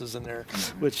differences in there,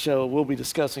 which we'll be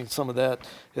discussing some of that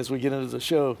as we get into the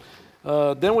show.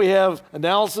 Then we have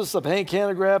analysis of Hank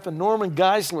Hanegraaff and Norman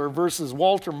Geisler versus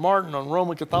Walter Martin on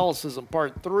Roman Catholicism,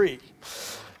 Part 3.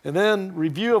 And then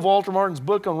review of Walter Martin's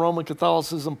book on Roman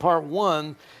Catholicism, Part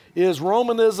 1. Is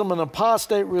Romanism an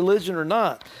apostate religion or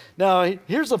not? Now,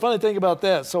 here's the funny thing about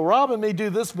that. So Rob and me do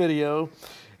this video,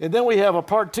 and then we have a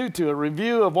Part 2 to it, a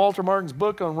review of Walter Martin's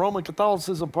book on Roman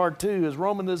Catholicism, Part 2, is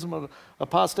Romanism an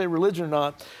apostate religion or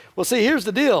not? Well, see, here's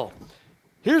the deal.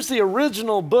 Here's the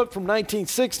original book from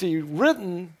 1960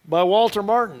 written by Walter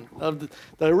Martin of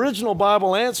the original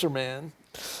Bible Answer Man.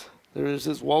 There is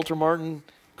this Walter Martin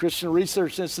Christian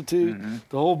Research Institute,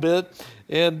 the whole bit.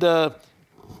 And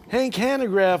Hank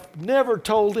Hanegraaff never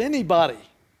told anybody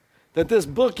that this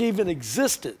book even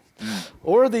existed.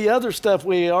 Or the other stuff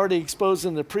we already exposed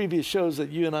in the previous shows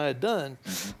that you and I had done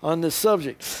on this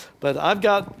subject. But I'm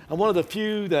one of the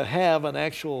few that have an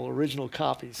actual original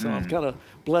copy, so I'm kind of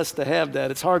blessed to have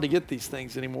that. It's hard to get these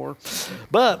things anymore.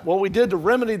 But what we did to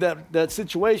remedy that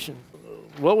situation,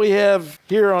 what we have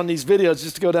here on these videos,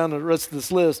 just to go down the rest of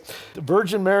this list, the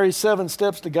Virgin Mary 7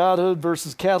 Steps to Godhood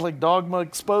versus Catholic Dogma,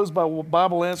 exposed by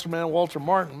Bible Answer Man Walter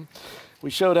Martin. We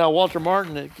showed how Walter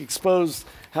Martin exposed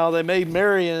how they made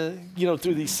Mary,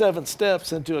 through these 7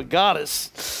 steps into a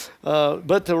goddess.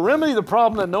 But to remedy the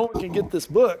problem that no one can get this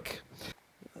book.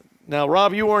 Now,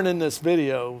 Rob, you weren't in this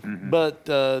video,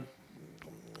 but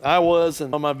I was,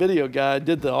 and my video guy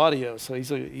did the audio, so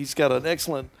he's got an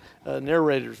excellent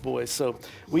narrator's voice. So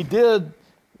we did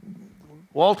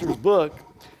Walter's book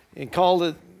and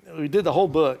we did the whole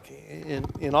book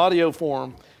in audio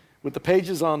form with the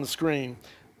pages on the screen.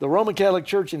 The Roman Catholic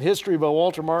Church in History by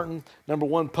Walter Martin. Number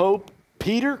 1, Pope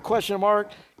Peter, ?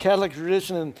 Catholic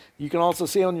Tradition, and you can also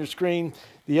see on your screen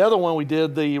the other one we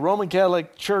did, the Roman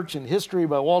Catholic Church in History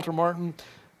by Walter Martin.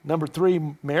 Number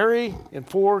 3, Mary, and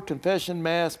 4, Confession,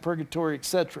 Mass, Purgatory,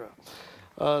 etc.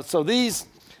 So these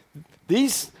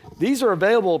are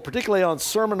available particularly on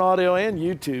Sermon Audio and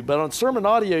YouTube, but on Sermon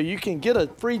Audio you can get a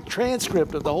free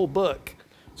transcript of the whole book.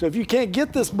 So if you can't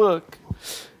get this book,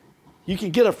 you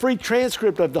can get a free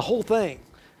transcript of the whole thing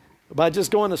by just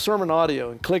going to Sermon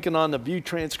Audio and clicking on the View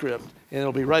Transcript, and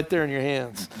it'll be right there in your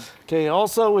hands. Okay,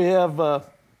 also we have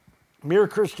Mere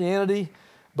Christianity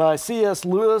by C.S.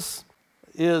 Lewis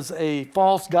is a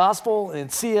false gospel,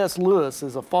 and C.S. Lewis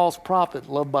is a false prophet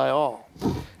loved by all.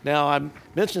 Now, I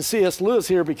mentioned C.S. Lewis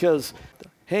here because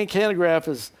Hank Hanegraaff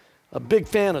is a big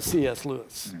fan of C.S.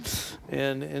 Lewis.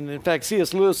 And in fact,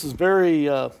 C.S. Lewis is very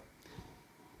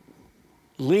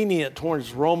lenient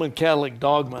towards Roman Catholic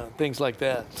dogma and things like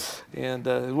that. And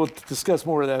we'll discuss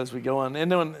more of that as we go on.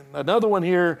 And then another one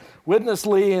here, Witness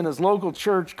Lee and his local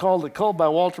church called The Cult by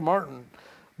Walter Martin,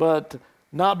 but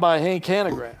not by Hank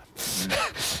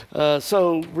Hanegraaff.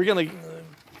 So we're going to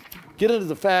get into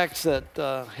the facts that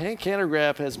Hank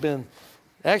Hanegraaff has been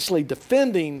actually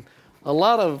defending a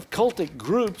lot of cultic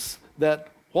groups that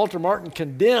Walter Martin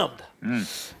condemned.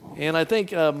 And I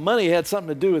think money had something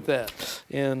to do with that.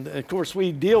 And of course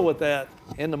we deal with that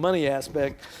in the money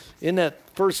aspect. In that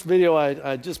first video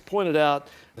I just pointed out,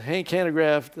 Hank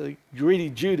Hanegraaff, the greedy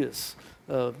Judas,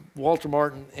 Walter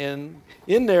Martin. And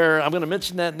in there, I'm going to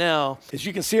mention that now. As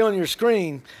you can see on your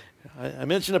screen, I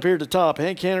mentioned up here at the top,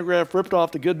 Hank Hanegraaff ripped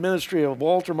off the good ministry of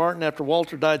Walter Martin after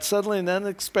Walter died suddenly and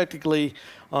unexpectedly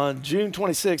on June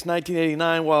 26,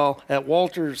 1989, while at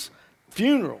Walter's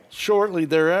funeral shortly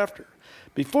thereafter.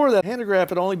 Before that, Hanegraaff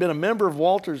had only been a member of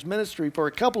Walter's ministry for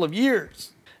a couple of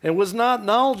years and was not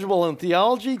knowledgeable in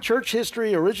theology, church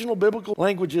history, original biblical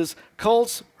languages,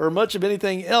 cults, or much of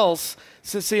anything else,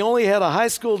 since he only had a high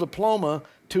school diploma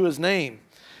to his name.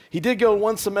 He did go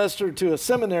one semester to a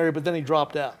seminary, but then he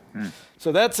dropped out.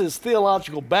 So that's his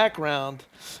theological background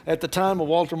at the time of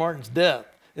Walter Martin's death.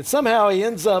 And somehow he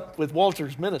ends up with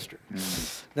Walter's ministry.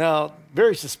 Now,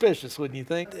 very suspicious, wouldn't you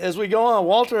think? As we go on,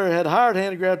 Walter had hired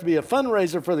Hanegraaff to be a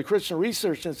fundraiser for the Christian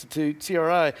Research Institute,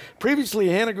 CRI. Previously,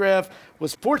 Hanegraaff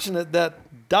was fortunate that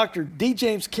Dr. D.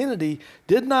 James Kennedy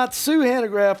did not sue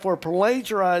Hanegraaff for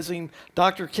plagiarizing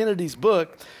Dr. Kennedy's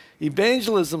book,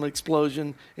 Evangelism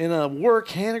Explosion, in a work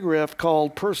Hanegraaff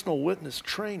called Personal Witness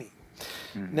Training.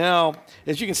 Now,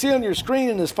 as you can see on your screen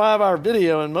in this 5-hour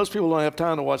video, and most people don't have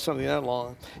time to watch something that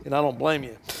long, and I don't blame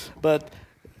you, but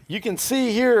you can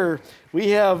see here we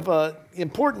have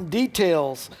important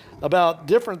details about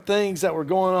different things that were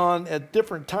going on at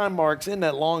different time marks in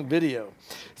that long video.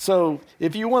 So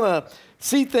if you want to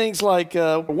see things like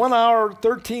 1 hour,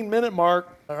 13-minute mark,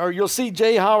 or you'll see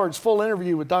Jay Howard's full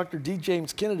interview with Dr. D.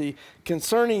 James Kennedy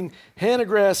concerning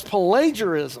Hanegraaff's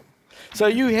plagiarism. So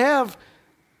you have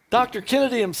Dr.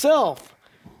 Kennedy himself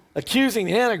accusing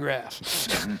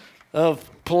Hanegraaff of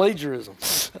plagiarism.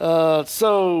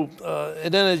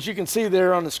 And then as you can see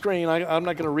there on the screen, I'm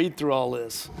not going to read through all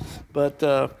this, but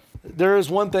there is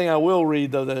one thing I will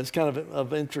read, though, that is kind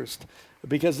of interest,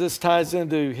 because this ties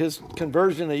into his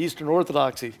conversion to Eastern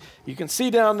Orthodoxy. You can see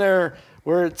down there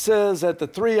where it says at the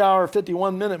 3-hour,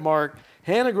 51-minute mark,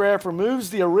 Hanegraaff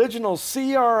removes the original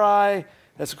CRI,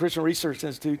 that's the Christian Research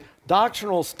Institute,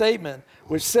 doctrinal statement,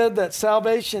 which said that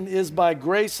salvation is by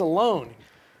grace alone,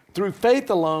 through faith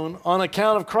alone, on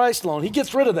account of Christ alone. He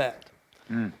gets rid of that.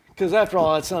 Because after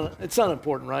all, it's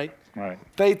unimportant, right? Right.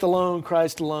 Faith alone,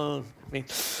 Christ alone.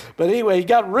 But anyway, he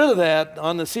got rid of that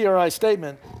on the CRI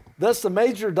statement. Thus, the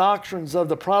major doctrines of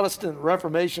the Protestant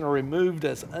Reformation are removed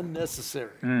as unnecessary.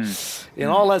 And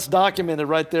all that's documented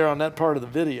right there on that part of the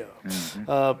video.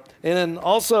 And then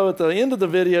also at the end of the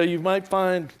video, you might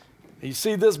find, you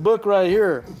see this book right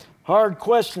here, Hard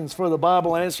Questions for the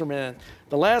Bible Answer Man.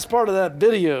 The last part of that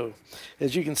video,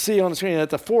 as you can see on the screen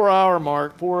at the 4-hour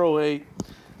mark, 4:08,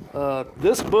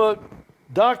 this book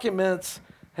documents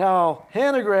how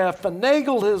Hanegraaff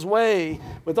finagled his way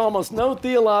with almost no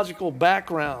theological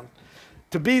background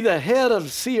to be the head of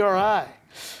CRI,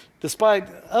 despite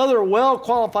other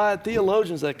well-qualified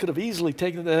theologians that could have easily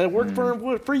taken it, that had worked for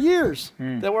him for years.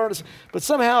 That were, but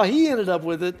somehow he ended up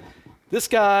with it. This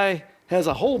guy has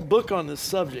a whole book on this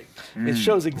subject. It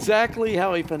shows exactly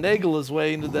how he finagled his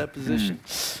way into that position.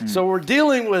 So we're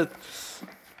dealing with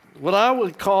what I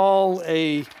would call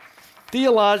a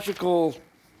theological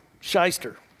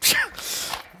shyster.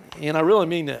 And I really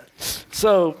mean that.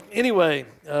 So anyway,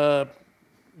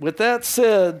 with that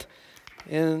said,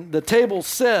 and the table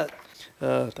set,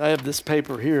 I have this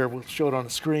paper here. We'll show it on the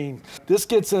screen. This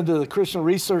gets into the Christian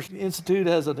Research Institute,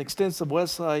 has an extensive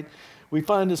website. We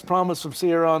find this promise from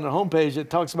Sierra on the homepage. It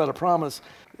talks about a promise.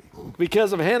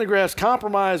 Because of Hanegraaff's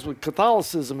compromise with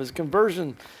Catholicism, his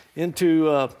conversion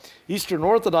into Eastern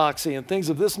Orthodoxy and things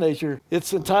of this nature,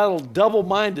 it's entitled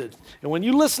Double-Minded. And when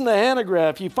you listen to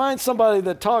Hanegraaff, you find somebody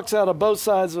that talks out of both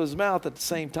sides of his mouth at the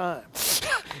same time.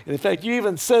 And in fact, you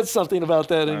even said something about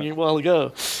that a while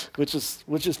ago, which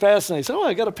is fascinating. So,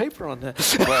 I got a paper on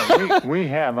that. Well, we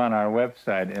have on our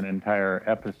website an entire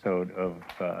episode of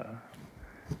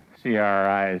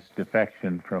CRI's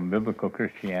defection from biblical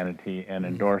Christianity and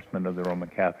endorsement of the Roman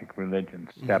Catholic religion,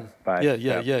 step by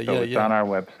step. So it's on our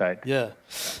website. Yeah.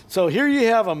 So here you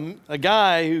have a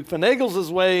guy who finagles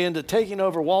his way into taking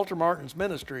over Walter Martin's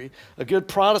ministry, a good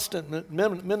Protestant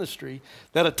ministry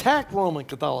that attacked Roman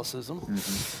Catholicism,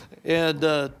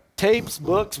 and tapes,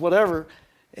 books, whatever.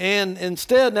 And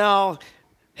instead now,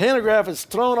 Hanegraaff has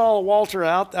thrown all of Walter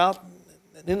out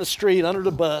in the street under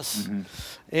the bus.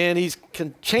 And he's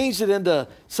changed it into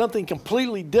something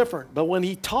completely different. But when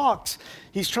he talks,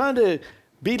 he's trying to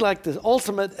be like the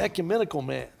ultimate ecumenical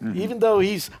man. Even though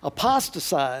he's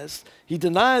apostatized, he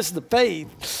denies the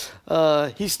faith,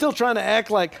 he's still trying to act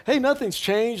like, hey, nothing's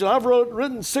changed. I've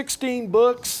written 16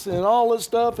 books and all this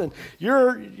stuff, and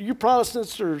you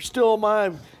Protestants are still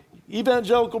my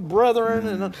evangelical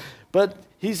brethren. But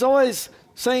he's always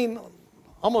saying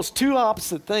almost two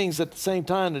opposite things at the same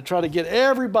time to try to get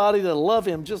everybody to love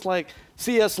him, just like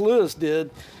C.S. Lewis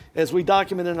did, as we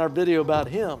documented in our video about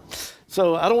him.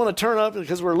 So I don't want to turn up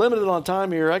because we're limited on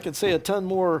time here. I could say a ton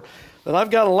more, but I've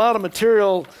got a lot of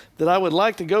material that I would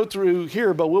like to go through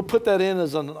here, but we'll put that in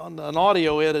as an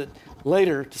audio edit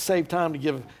later to save time to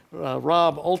give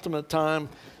Rob ultimate time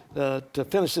to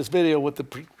finish this video with the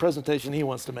presentation he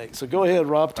wants to make. So go ahead,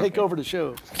 Rob, take over the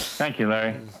show. Thank you,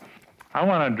 Larry. I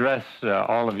want to address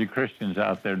all of you Christians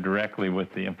out there directly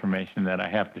with the information that I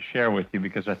have to share with you,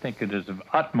 because I think it is of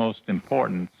utmost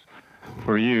importance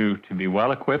for you to be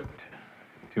well equipped,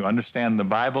 to understand the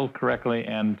Bible correctly,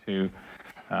 and to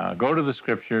go to the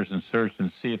Scriptures and search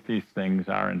and see if these things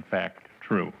are in fact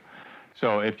true.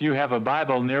 So if you have a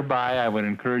Bible nearby, I would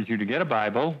encourage you to get a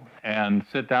Bible and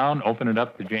sit down, open it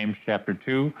up to James chapter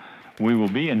 2. We will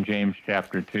be in James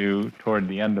chapter 2 toward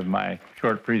the end of my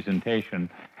short presentation,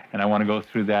 and I want to go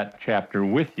through that chapter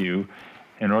with you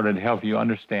in order to help you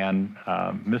understand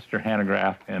Mr.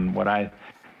 Hanegraaff and what I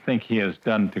think he has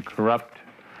done to corrupt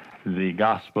the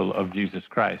gospel of Jesus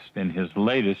Christ in his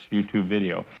latest YouTube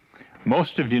video.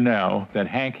 Most of you know that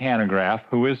Hank Hanegraaff,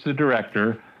 who is the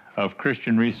director of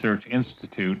Christian Research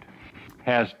Institute,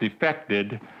 has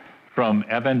defected from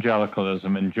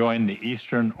evangelicalism and joined the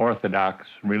Eastern Orthodox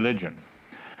religion.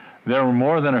 There were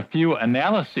more than a few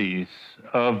analyses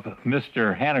of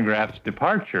Mr. Hanegraaff's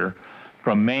departure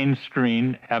from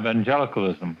mainstream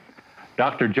evangelicalism.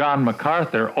 Dr. John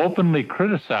MacArthur openly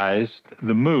criticized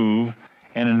the move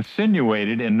and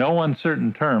insinuated in no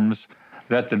uncertain terms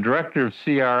that the director of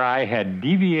CRI had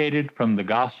deviated from the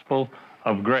gospel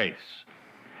of grace.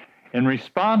 In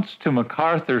response to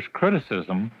MacArthur's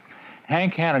criticism,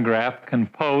 Hank Hanegraaff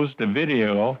composed a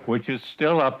video, which is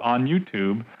still up on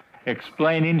YouTube,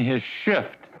 explaining his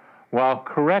shift while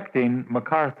correcting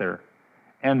MacArthur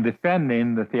and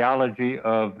defending the theology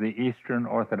of the Eastern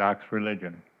Orthodox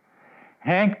religion.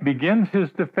 Hank begins his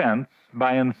defense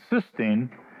by insisting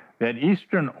that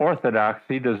Eastern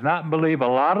Orthodoxy does not believe a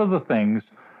lot of the things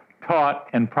taught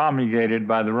and promulgated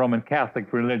by the Roman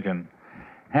Catholic religion.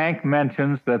 Hank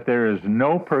mentions that there is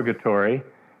no purgatory,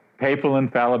 papal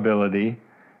infallibility,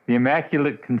 the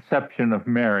Immaculate Conception of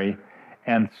Mary,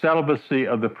 and celibacy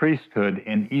of the priesthood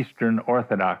in Eastern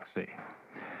Orthodoxy.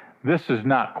 This is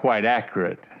not quite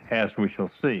accurate, as we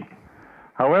shall see.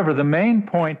 However, the main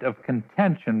point of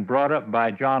contention brought up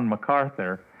by John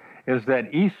MacArthur is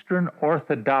that Eastern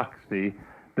Orthodoxy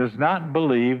does not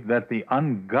believe that the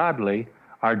ungodly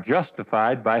are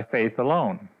justified by faith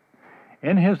alone.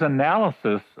 In his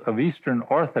analysis of Eastern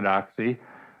Orthodoxy,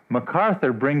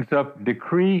 MacArthur brings up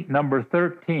Decree number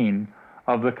 13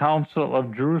 of the Council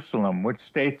of Jerusalem, which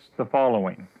states the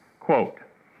following, quote,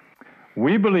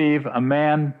 "We believe a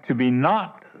man to be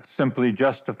not simply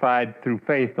justified through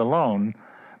faith alone,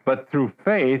 but through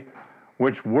faith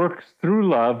which works through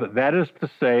love, that is to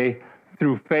say,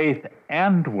 through faith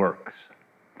and works.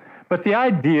 But the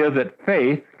idea that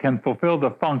faith can fulfill the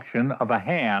function of a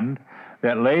hand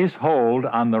that lays hold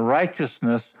on the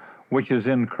righteousness which is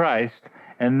in Christ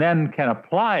and then can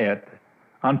apply it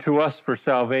unto us for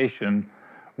salvation,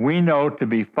 we know to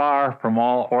be far from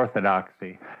all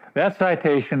orthodoxy." That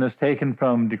citation is taken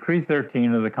from Decree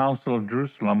 13 of the Council of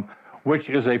Jerusalem, which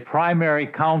is a primary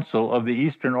council of the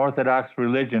Eastern Orthodox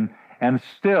religion and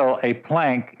still a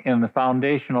plank in the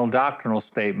foundational doctrinal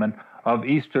statement of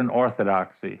Eastern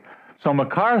Orthodoxy. So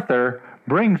MacArthur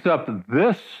brings up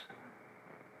this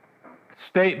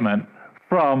statement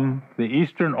from the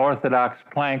Eastern Orthodox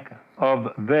plank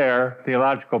of their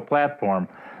theological platform.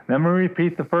 Let me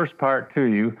repeat the first part to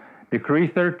you. Decree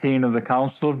 13 of the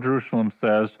Council of Jerusalem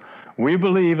says, "We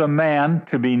believe a man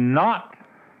to be not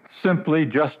simply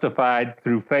justified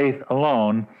through faith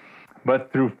alone,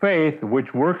 but through faith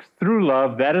which works through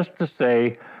love, that is to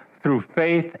say, through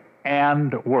faith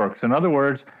and works." In other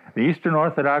words, the Eastern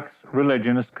Orthodox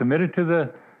religion is committed to the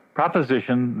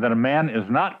proposition that a man is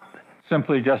not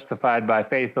simply justified by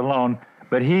faith alone,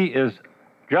 but he is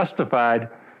justified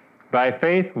by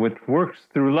faith which works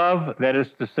through love, that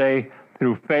is to say,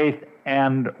 through faith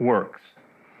and works.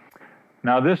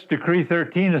 Now, this Decree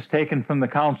 13 is taken from the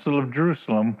Council of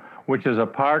Jerusalem, which is a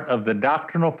part of the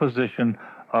doctrinal position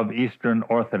of Eastern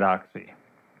Orthodoxy.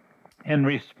 In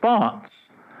response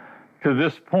to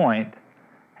this point,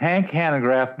 Hank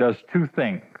Hanegraaff does two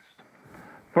things.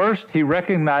 First, he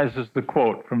recognizes the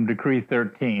quote from Decree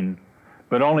 13,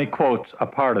 but only quotes a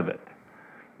part of it.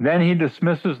 Then he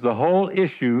dismisses the whole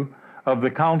issue of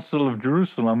the Council of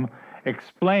Jerusalem,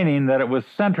 explaining that it was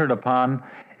centered upon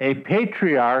a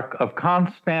patriarch of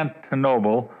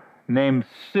Constantinople named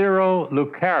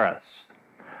Syro-Lucaris,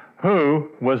 who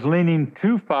was leaning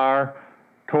too far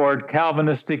toward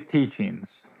Calvinistic teachings.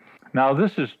 Now,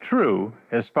 this is true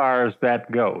as far as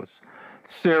that goes.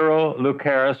 Cyril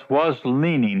Lucaris was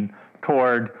leaning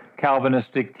toward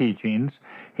Calvinistic teachings.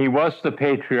 He was the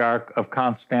Patriarch of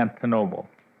Constantinople.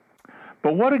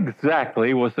 But what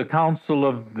exactly was the Council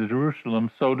of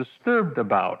Jerusalem so disturbed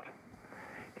about?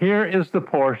 Here is the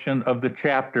portion of the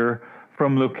chapter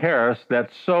from Lucaris that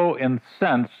so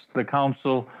incensed the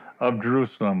Council of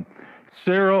Jerusalem.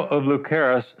 Cyril of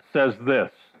Lucaris says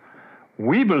this: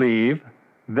 "We believe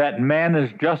that man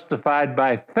is justified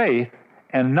by faith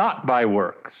and not by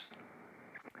works.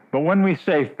 But when we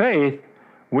say faith,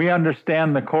 we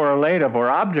understand the correlative or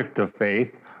object of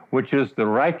faith, which is the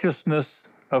righteousness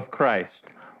of Christ,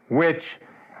 which,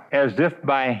 as if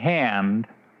by hand,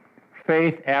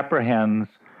 faith apprehends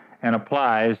and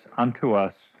applies unto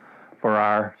us for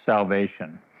our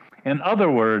salvation." In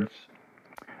other words,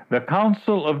 the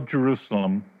Council of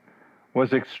Jerusalem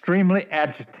was extremely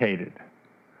agitated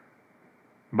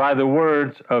by the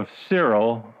words of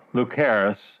Cyril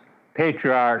Lucaris,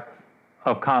 Patriarch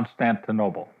of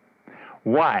Constantinople.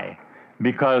 Why?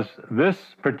 Because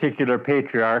this particular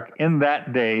patriarch in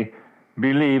that day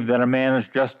believed that a man is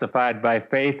justified by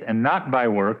faith and not by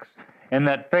works, and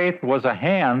that faith was a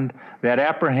hand that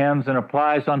apprehends and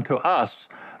applies unto us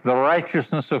the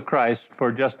righteousness of Christ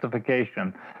for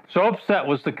justification. So upset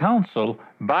was the council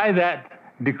by that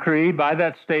decree, by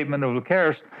that statement of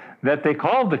Lucaris, that they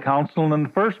called the council in the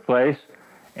first place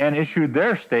and issued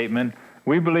their statement: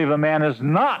 "We believe a man is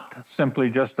not simply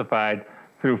justified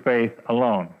through faith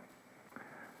alone."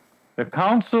 The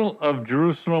Council of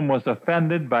Jerusalem was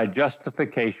offended by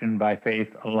justification by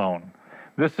faith alone.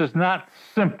 This is not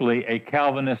simply a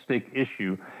Calvinistic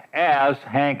issue, as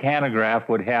Hank Hanegraaff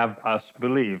would have us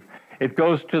believe. It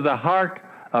goes to the heart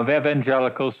of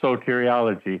evangelical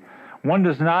soteriology. One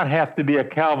does not have to be a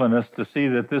Calvinist to see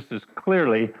that this is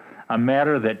clearly a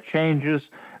matter that changes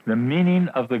the meaning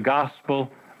of the gospel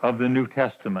of the New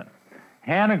Testament.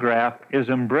 Hanegraaff is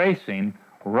embracing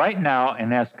right now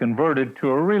and has converted to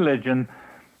a religion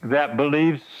that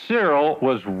believes Cyril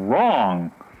was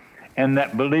wrong and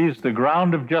that believes the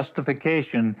ground of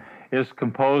justification is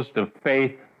composed of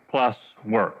faith plus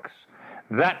works.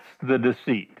 That's the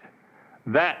deceit.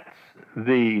 That's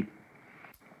the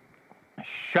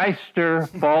shyster,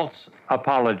 false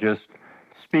apologist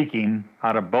speaking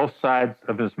out of both sides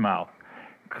of his mouth.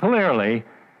 Clearly,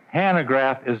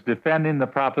 Hanegraaff is defending the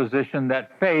proposition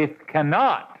that faith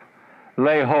cannot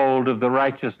lay hold of the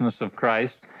righteousness of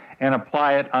Christ and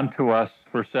apply it unto us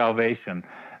for salvation.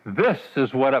 This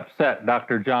is what upset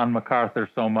Dr. John MacArthur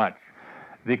so much.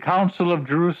 The Council of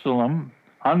Jerusalem,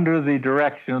 under the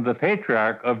direction of the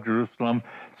Patriarch of Jerusalem,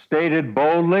 stated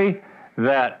boldly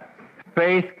that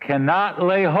faith cannot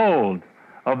lay hold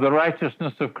of the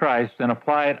righteousness of Christ and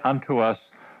apply it unto us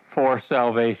for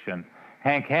salvation.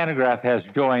 Hank Hanegraaff has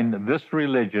joined this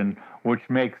religion, which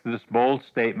makes this bold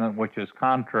statement, which is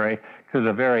contrary to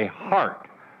the very heart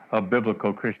of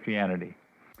biblical Christianity.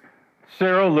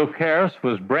 Cyril Lucaris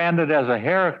was branded as a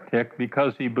heretic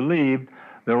because he believed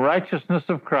the righteousness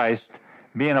of Christ,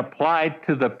 being applied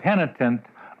to the penitent,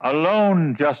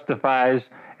 alone justifies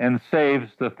and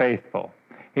saves the faithful.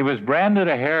 He was branded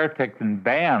a heretic and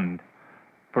banned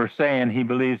for saying he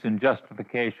believes in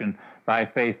justification by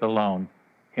faith alone,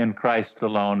 in Christ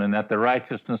alone, and that the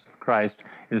righteousness of Christ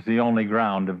is the only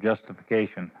ground of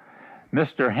justification.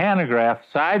 Mr. Hanegraaff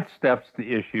sidesteps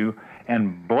the issue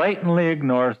and blatantly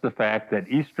ignores the fact that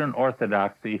Eastern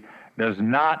Orthodoxy does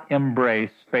not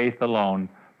embrace faith alone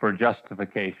for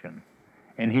justification,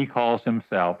 and he calls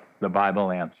himself the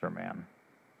Bible answer man.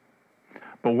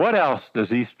 But what else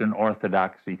does Eastern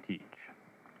Orthodoxy teach?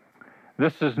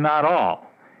 This is not all.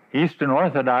 Eastern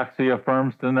Orthodoxy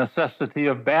affirms the necessity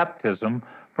of baptism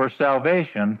for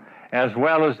salvation, as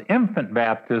well as infant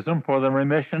baptism for the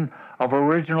remission of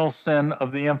original sin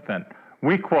of the infant.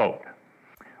 We quote,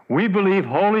 "We believe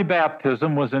holy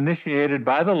baptism was initiated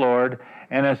by the Lord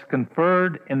and is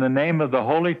conferred in the name of the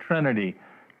Holy Trinity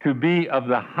to be of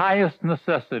the highest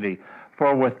necessity,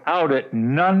 for without it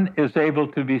none is able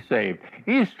to be saved."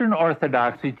 Eastern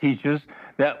Orthodoxy teaches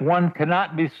that one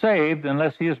cannot be saved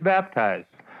unless he is baptized.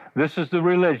 This is the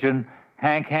religion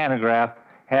Hank Hanegraaff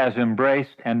has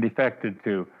embraced and defected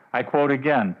to. I quote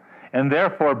again, "And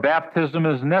therefore baptism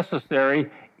is necessary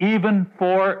even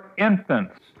for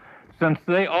infants, since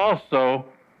they also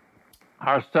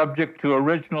are subject to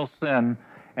original sin,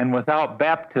 and without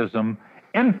baptism,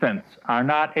 infants are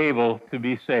not able to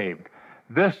be saved."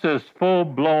 This is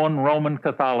full-blown Roman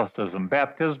Catholicism,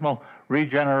 baptismal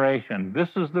regeneration.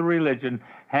 This is the religion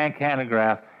Hank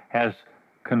Hanegraaff has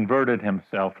converted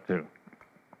himself to.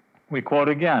 We quote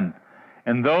again,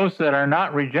 "And those that are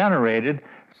not regenerated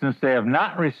since they have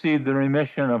not received the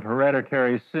remission of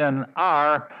hereditary sin,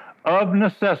 are of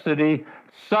necessity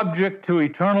subject to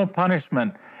eternal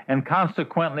punishment, and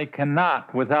consequently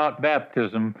cannot, without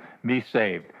baptism, be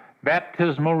saved.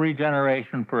 Baptismal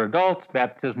regeneration for adults,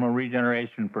 baptismal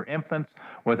regeneration for infants.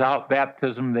 Without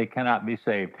baptism, they cannot be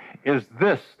saved. Is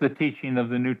this the teaching of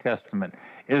the New Testament?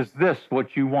 Is this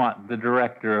what you want the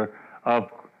director of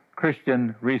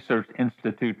Christian Research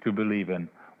Institute to believe in?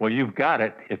 Well, you've got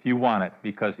it if you want it,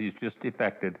 because he's just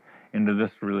defected into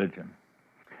this religion.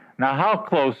 Now, how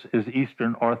close is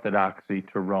Eastern Orthodoxy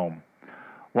to Rome?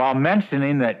 While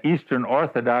mentioning that Eastern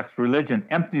Orthodox religion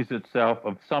empties itself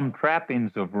of some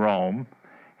trappings of Rome,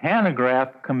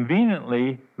 Hanegraaff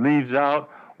conveniently leaves out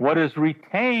what is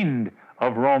retained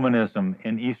of Romanism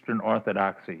in Eastern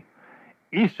Orthodoxy.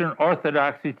 Eastern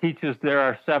Orthodoxy teaches there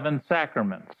are 7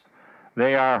 sacraments.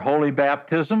 They are holy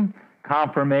baptism,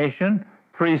 confirmation,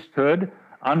 priesthood,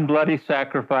 unbloody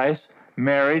sacrifice,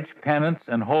 marriage, penance,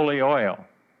 and holy oil.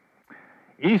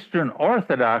 Eastern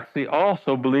Orthodoxy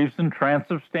also believes in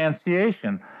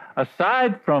transubstantiation.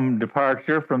 Aside from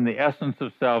departure from the essence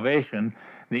of salvation,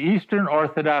 the Eastern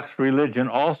Orthodox religion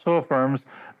also affirms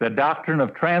the doctrine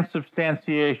of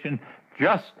transubstantiation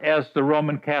just as the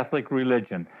Roman Catholic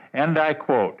religion. And I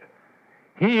quote,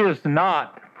 "He is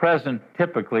not present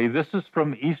typically," this is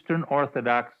from Eastern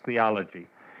Orthodox theology,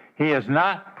 "he is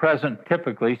not present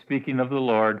typically, speaking of the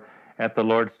Lord, at the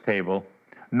Lord's table,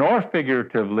 nor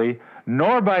figuratively,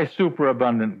 nor by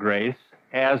superabundant grace,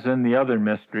 as in the other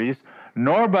mysteries,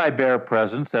 nor by bare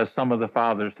presence, as some of the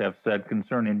fathers have said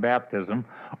concerning baptism,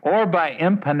 or by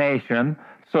impanation,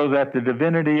 so that the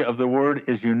divinity of the Word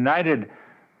is united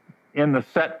in the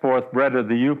set forth bread of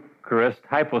the Eucharist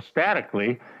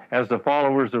hypostatically, as the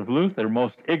followers of Luther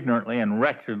most ignorantly and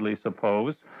wretchedly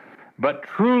suppose, but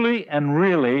truly and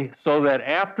really, so that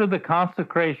after the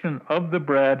consecration of the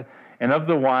bread and of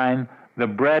the wine, the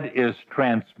bread is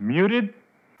transmuted,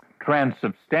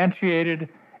 transubstantiated,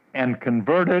 and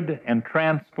converted and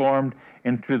transformed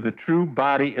into the true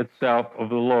body itself of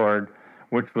the Lord,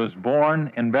 which was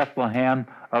born in Bethlehem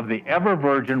of the ever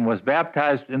virgin, was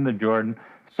baptized in the Jordan,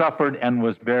 suffered and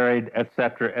was buried,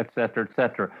 etc., etc.,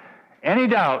 etc." Any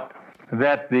doubt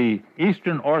that the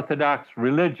Eastern Orthodox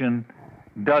religion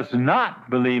does not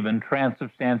believe in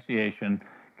transubstantiation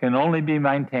can only be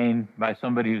maintained by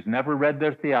somebody who's never read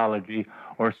their theology,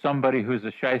 or somebody who's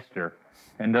a shyster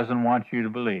and doesn't want you to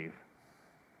believe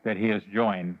that he has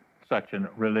joined such a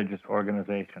religious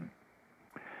organization.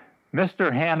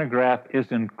 Mr. Hanegraaff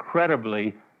is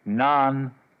incredibly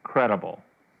non-credible.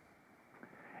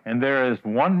 And there is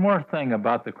one more thing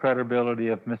about the credibility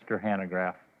of Mr.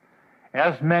 Hanegraaff.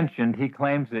 As mentioned, he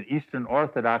claims that Eastern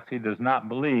Orthodoxy does not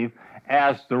believe,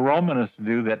 as the Romanists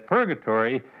do, that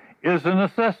purgatory is a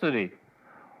necessity.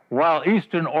 While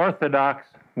Eastern Orthodox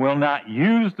will not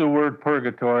use the word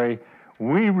purgatory,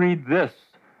 we read this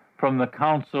from the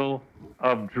Council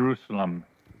of Jerusalem.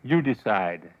 You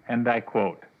decide, and I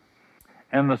quote,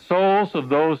 "And the souls of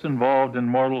those involved in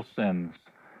mortal sins,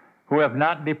 who have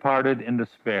not departed in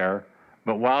despair,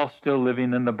 but while still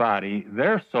living in the body,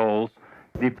 their souls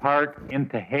depart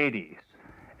into Hades,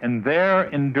 and there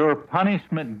endure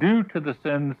punishment due to the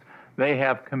sins they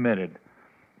have committed.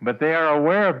 But they are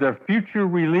aware of their future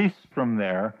release from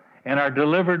there, and are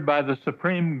delivered by the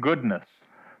supreme goodness,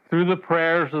 through the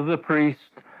prayers of the priest,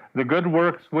 the good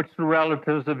works which the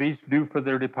relatives of each do for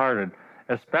their departed,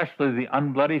 especially the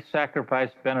unbloody sacrifice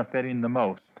benefiting the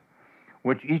most,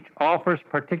 which each offers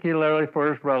particularly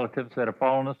for his relatives that have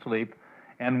fallen asleep,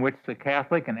 and which the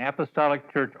Catholic and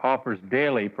Apostolic Church offers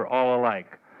daily for all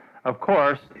alike. Of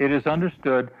course, it is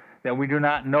understood that we do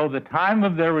not know the time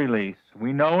of their release.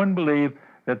 We know and believe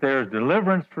that there is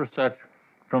deliverance for such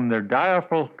from their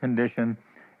direful condition,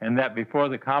 and that before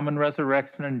the common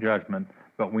resurrection and judgment,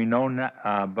 but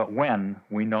when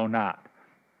we know not.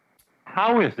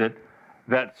 How is it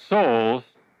that souls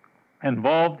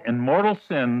involved in mortal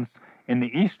sins in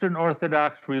the Eastern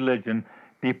Orthodox religion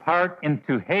depart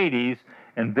into Hades,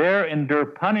 and there endure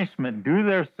punishment due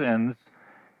their sins,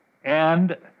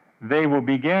 and they will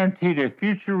be guaranteed a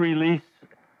future release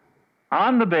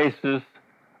on the basis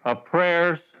of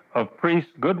prayers of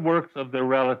priests, good works of their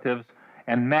relatives,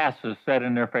 and masses said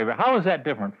in their favor? How is that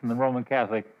different from the Roman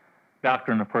Catholic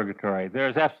doctrine of purgatory? There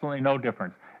is absolutely no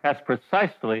difference. That's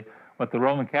precisely what the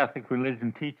Roman Catholic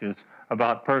religion teaches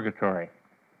about purgatory.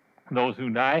 Those who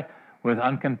die with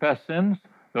unconfessed sins,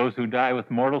 those who die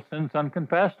with mortal sins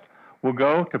unconfessed, will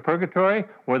go to purgatory,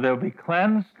 where they'll be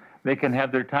cleansed. They can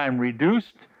have their time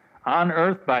reduced on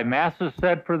earth by masses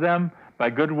said for them, by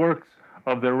good works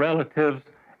of their relatives,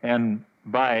 and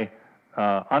by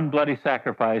unbloody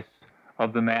sacrifice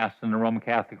of the Mass in the Roman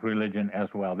Catholic religion as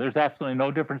well. There's absolutely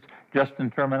no difference just in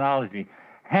terminology.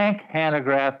 Hank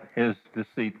Hanegraaff is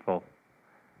deceitful,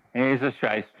 and he's a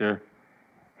shyster,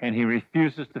 and he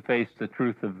refuses to face the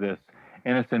truth of this.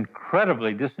 And it's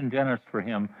incredibly disingenuous for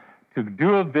him to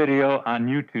do a video on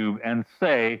YouTube and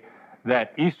say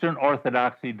that Eastern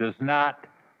Orthodoxy does not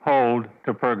hold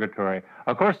to purgatory.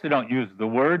 Of course, they don't use the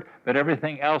word, but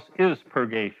everything else is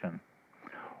purgation.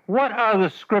 What are the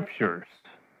scriptures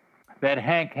that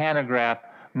Hank Hanegraaff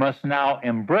must now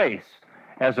embrace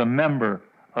as a member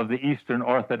of the Eastern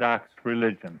Orthodox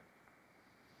religion?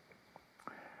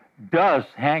 Does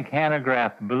Hank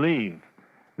Hanegraaff believe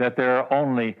that there are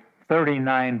only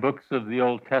 39 books of the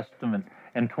Old Testament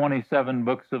and 27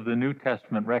 books of the New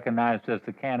Testament recognized as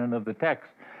the canon of the text,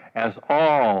 as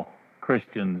all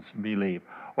Christians believe?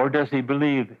 Or does he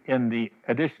believe in the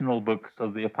additional books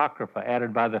of the Apocrypha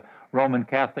added by the Roman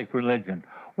Catholic religion?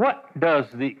 What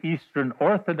does the Eastern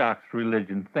Orthodox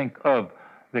religion think of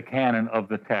the canon of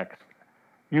the text?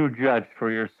 You judge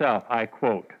for yourself. I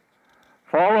quote,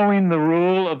 "Following the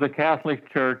rule of the Catholic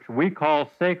Church, we call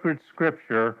sacred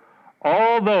scripture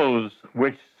all those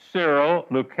which Cyril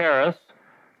Lucaris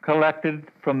collected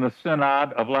from the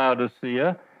Synod of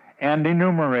Laodicea and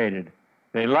enumerated."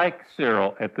 They like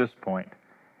Cyril at this point.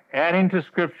 "Adding to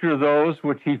Scripture those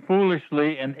which he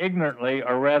foolishly and ignorantly,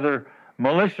 or rather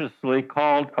maliciously,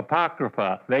 called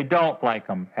Apocrypha." They don't like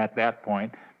them at that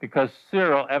point because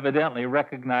Cyril evidently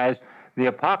recognized the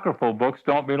apocryphal books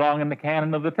don't belong in the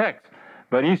canon of the text.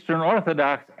 But Eastern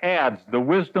Orthodox adds the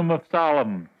Wisdom of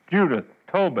Solomon, Judith,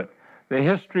 Tobit, the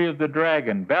History of the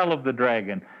Dragon, Bell of the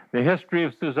Dragon, the History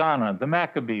of Susanna, the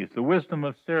Maccabees, the Wisdom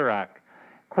of Sirach.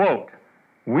 Quote,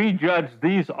 "We judge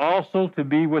these also to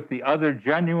be with the other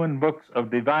genuine books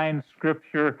of divine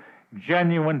Scripture,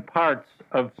 genuine parts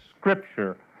of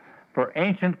Scripture. For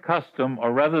ancient custom,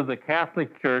 or rather the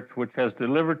Catholic Church, which has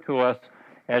delivered to us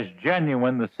as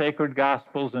genuine the sacred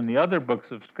Gospels and the other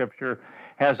books of Scripture,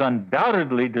 has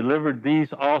undoubtedly delivered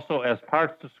these also as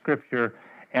parts of Scripture,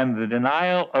 and the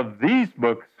denial of these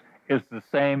books is the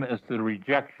same as the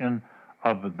rejection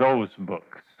of those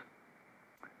books."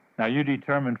 Now you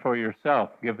determine for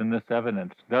yourself, given this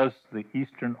evidence, does the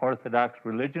Eastern Orthodox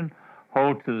religion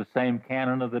hold to the same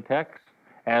canon of the text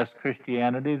as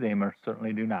Christianity? They most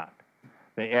certainly do not.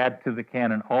 They add to the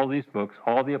canon all these books,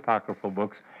 all the apocryphal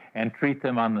books, and treat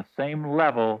them on the same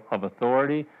level of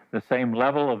authority, the same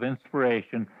level of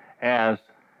inspiration as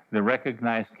the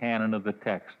recognized canon of the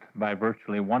text by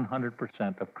virtually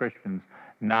 100% of Christians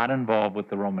not involved with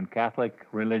the Roman Catholic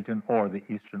religion or the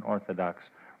Eastern Orthodox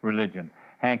religion.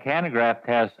 Hank Hanegraaff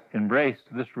has embraced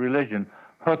this religion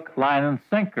hook, line, and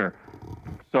sinker.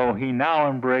 So he now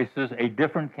embraces a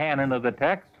different canon of the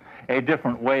text, a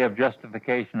different way of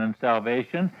justification and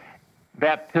salvation,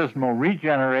 baptismal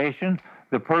regeneration,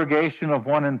 the purgation of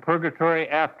one in purgatory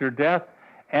after death,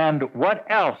 and what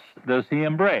else does he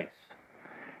embrace?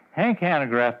 Hank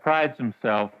Hanegraaff prides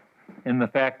himself in the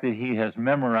fact that he has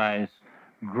memorized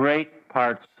great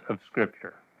parts of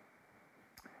Scripture.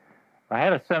 I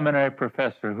had a seminary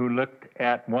professor who looked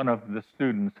at one of the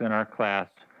students in our class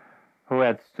who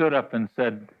had stood up and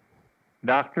said,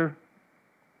 "Doctor,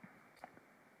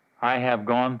 I have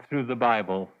gone through the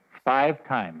Bible 5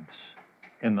 times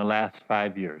in the last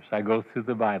 5 years. I go through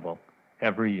the Bible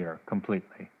every year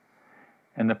completely."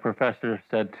 And the professor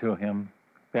said to him,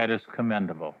 "That is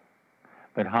commendable.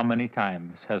 But how many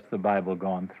times has the Bible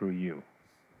gone through you?"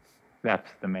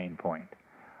 That's the main point.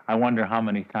 I wonder how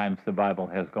many times the Bible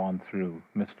has gone through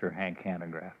Mr. Hank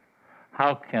Hanegraaff.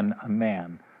 How can a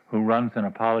man who runs an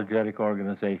apologetic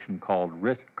organization called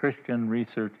Christian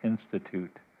Research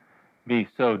Institute be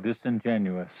so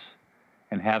disingenuous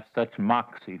and have such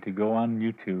moxie to go on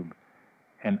YouTube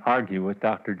and argue with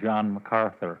Dr. John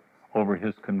MacArthur over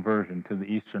his conversion to the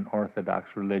Eastern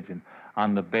Orthodox religion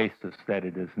on the basis that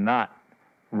it is not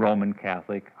Roman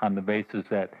Catholic, on the basis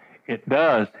that it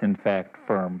does, in fact,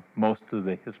 affirm most of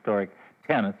the historic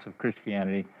tenets of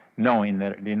Christianity, knowing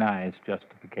that it denies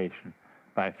justification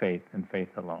by faith and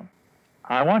faith alone.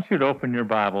 I want you to open your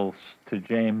Bibles to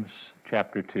James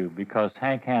chapter 2, because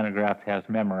Hank Hanegraaff has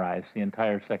memorized the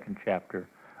entire 2nd chapter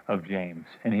of James,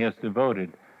 and he has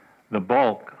devoted the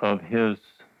bulk of his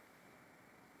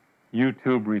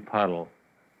YouTube rebuttal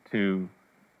to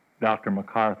Dr.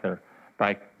 MacArthur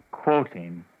by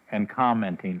quoting and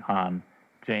commenting on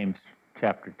James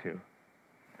chapter 2.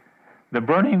 The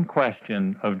burning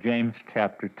question of James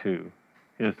chapter 2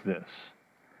 is this: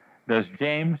 does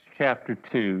James chapter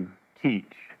 2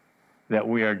 teach that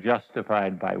we are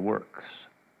justified by works?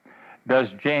 Does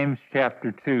James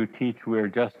chapter 2 teach we are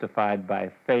justified by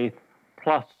faith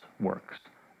plus works,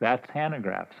 That's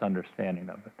Hanegraaff's understanding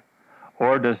of it.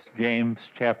 Or does James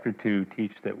chapter 2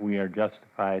 teach that we are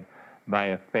justified by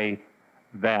a faith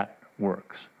that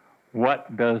works?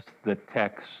 What does the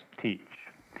text teach?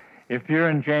 If you're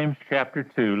in James chapter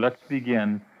 2, let's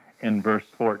begin in verse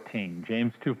 14.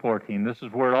 James 2:14. This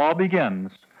is where it all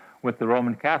begins, with the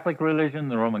Roman Catholic religion,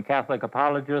 the Roman Catholic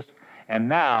apologist, and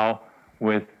now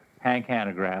with Hank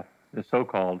Hanegraaff, the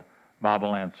so-called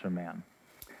Bible answer man.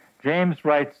 James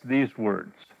writes these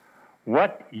words,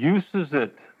 "What use is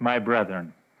it, my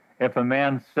brethren, if a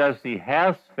man says he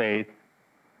has faith,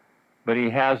 but he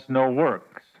has no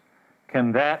works?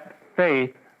 Can that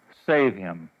faith save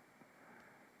him?"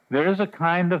 There is a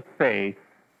kind of faith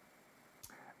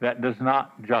that does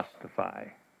not justify.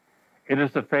 It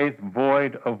is a faith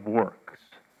void of works.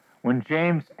 When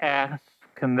James asks,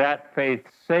 can that faith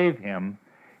save him,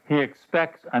 he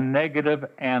expects a negative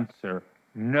answer.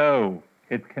 No,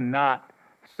 it cannot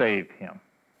save him.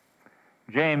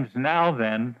 James now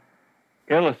then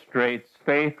illustrates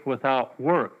faith without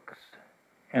works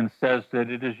and says that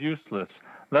it is useless.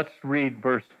 Let's read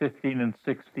verse 15 and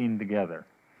 16 together.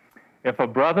 "If a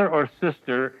brother or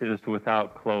sister is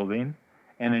without clothing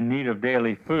and in need of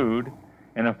daily food,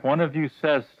 and if one of you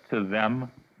says to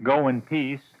them, 'Go in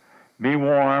peace, be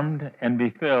warmed and be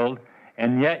filled,'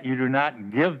 and yet you do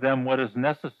not give them what is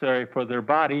necessary for their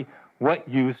body, what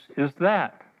use is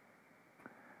that?"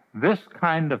 This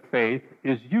kind of faith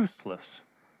is useless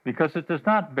because it does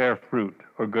not bear fruit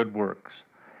or good works.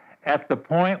 At the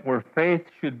point where faith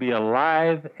should be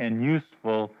alive and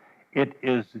useful, it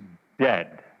is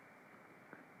dead.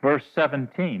 Verse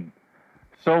 17,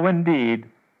 "So indeed,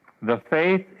 the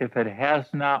faith, if it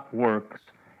has not works,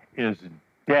 is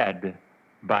dead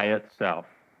by itself."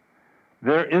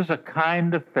 There is a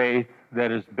kind of faith that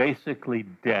is basically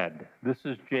dead. This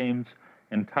is James'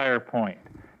 entire point,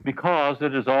 because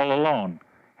it is all alone,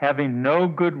 having no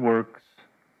good works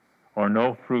or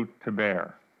no fruit to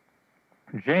bear.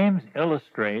 James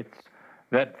illustrates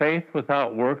that faith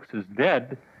without works is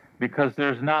dead because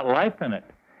there's not life in it.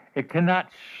 It cannot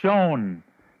shown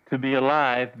to be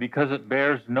alive because it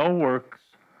bears no works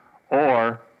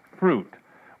or fruit.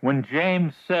 When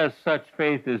James says such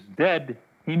faith is dead,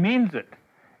 he means it.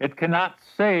 It cannot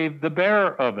save the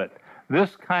bearer of it.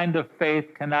 This kind of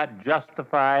faith cannot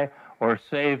justify or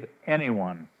save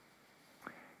anyone.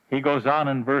 He goes on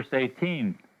in verse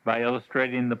 18 by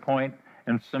illustrating the point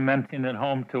and cementing it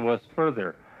home to us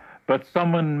further. "But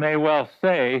someone may well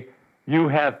say, 'You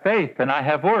have faith and I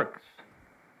have works.'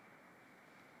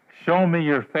 Show me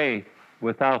your faith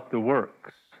without the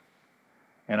works,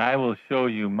 and I will show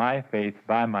you my faith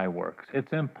by my works."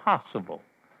 It's impossible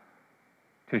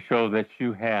to show that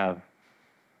you have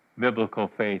biblical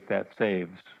faith that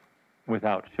saves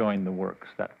without showing the works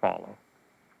that follow.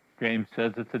 James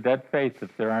says it's a dead faith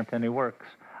if there aren't any works.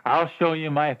 I'll show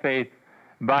you my faith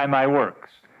by my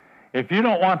works. If you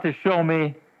don't want to show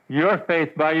me your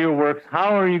faith by your works,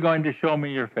 how are you going to show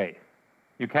me your faith?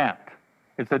 You can't.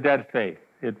 It's a dead faith.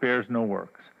 It bears no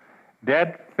works.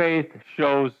 Dead faith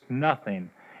shows nothing.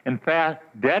 In fact,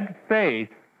 dead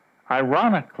faith,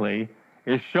 ironically,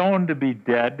 is shown to be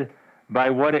dead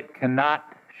by what it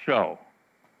cannot show.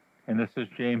 And this is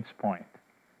James' point.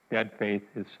 Dead faith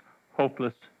is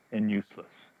hopeless and useless.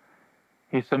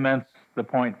 He cements the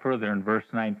point further in verse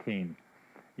 19.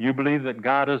 "You believe that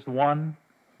God is one?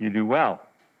 You do well.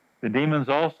 The demons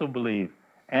also believe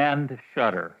and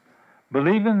shudder.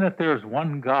 Believing that there is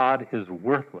one God is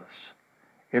worthless.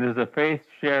 It is a faith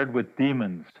shared with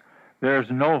demons. There is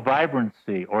no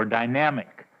vibrancy or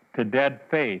dynamic to dead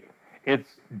faith.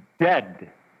 It's dead."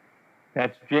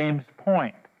 That's James'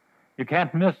 point. You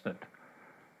can't miss it.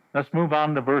 Let's move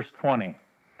on to verse 20.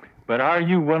 "But are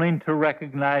you willing to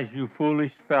recognize, you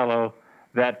foolish fellow,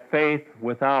 that faith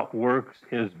without works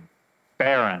is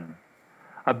barren?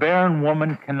 A barren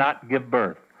woman cannot give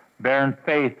birth. Barren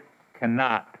faith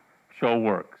cannot show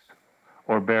works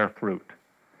or bear fruit.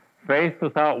 Faith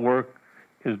without works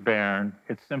is barren.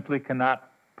 It simply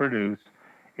cannot produce.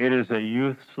 It is a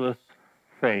useless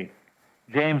faith."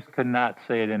 James could not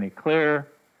say it any clearer.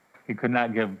 He could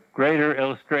not give greater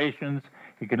illustrations.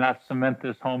 He could not cement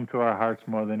this home to our hearts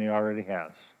more than he already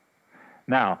has.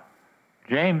 Now,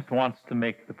 James wants to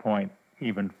make the point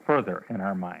even further in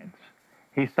our minds.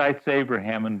 He cites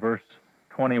Abraham in verse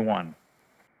 21.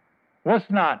 "Was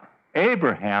not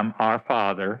Abraham, our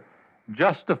father,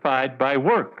 justified by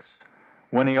works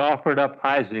when he offered up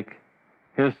Isaac,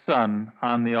 his son,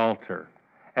 on the altar?"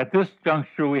 At this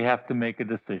juncture, we have to make a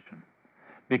decision,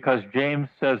 because James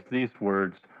says these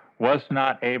words, "Was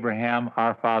not Abraham,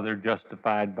 our father,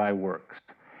 justified by works?"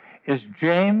 Is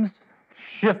James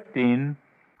shifting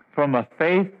from a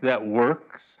faith that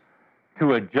works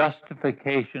to a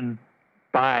justification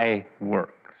by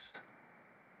works.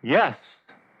 Yes,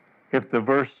 if the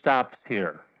verse stops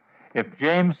here. If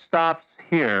James stops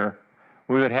here,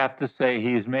 we would have to say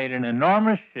he's made an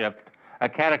enormous shift, a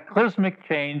cataclysmic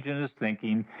change in his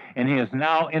thinking, and he is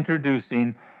now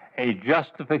introducing a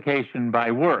justification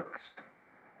by works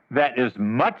that is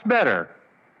much better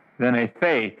than a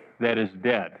faith that is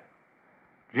dead.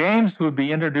 James would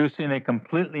be introducing a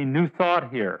completely new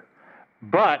thought here,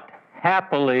 but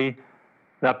happily,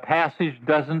 the passage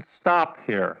doesn't stop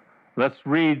here. Let's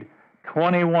read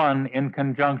 21 in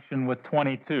conjunction with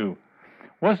 22.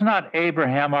 Was not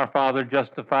Abraham our father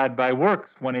justified by works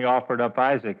when he offered up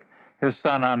Isaac, his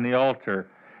son, on the altar?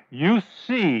 You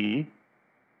see,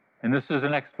 and this is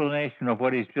an explanation of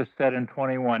what he's just said in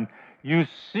 21, you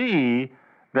see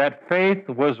that faith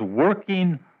was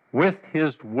working with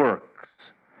his works.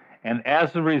 And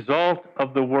as a result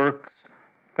of the works,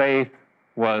 faith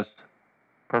was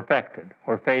perfected,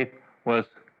 or faith was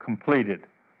completed.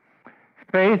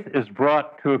 Faith is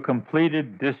brought to a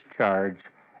completed discharge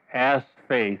as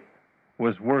faith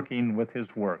was working with his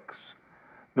works.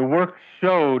 The works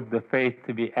showed the faith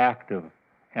to be active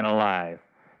and alive.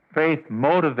 Faith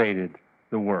motivated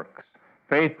the works.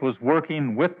 Faith was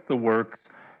working with the works.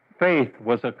 Faith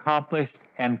was accomplished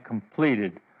and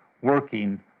completed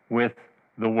working with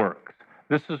the works.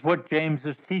 This is what James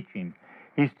is teaching.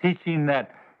 He's teaching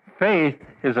that faith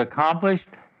is accomplished,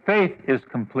 faith is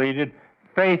completed,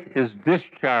 faith is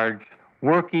discharged,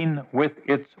 working with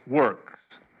its works.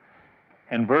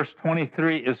 And verse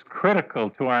 23 is critical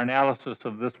to our analysis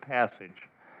of this passage.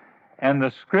 And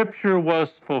the scripture was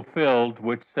fulfilled,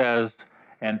 which says,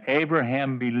 and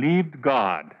Abraham believed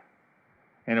God,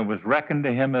 and it was reckoned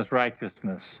to him as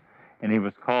righteousness, and he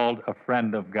was called a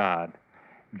friend of God.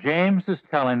 James is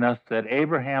telling us that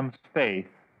Abraham's faith,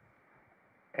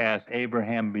 as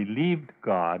Abraham believed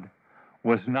God,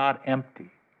 was not empty.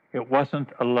 It wasn't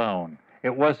alone.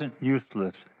 It wasn't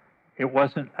useless. It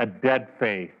wasn't a dead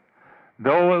faith.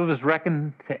 Though it was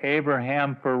reckoned to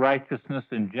Abraham for righteousness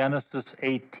in Genesis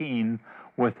 18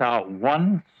 without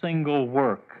one single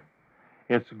work,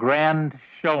 its grand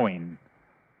showing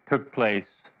took place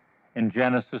in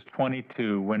Genesis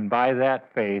 22, when by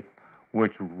that faith,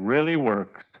 which really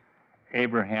works,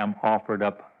 Abraham offered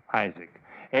up Isaac.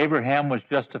 Abraham was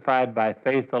justified by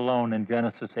faith alone in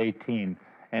Genesis 18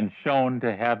 and shown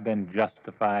to have been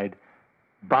justified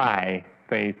by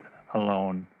faith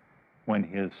alone when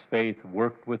his faith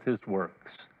worked with his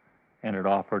works and it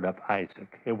offered up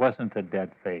Isaac. It wasn't a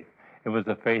dead faith. It was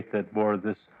a faith that bore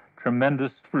this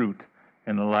tremendous fruit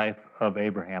in the life of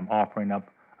Abraham, offering up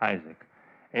Isaac.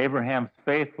 Abraham's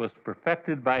faith was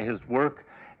perfected by his work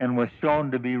and was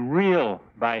shown to be real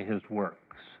by his works.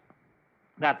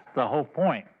 That's the whole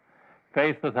point.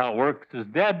 Faith without works is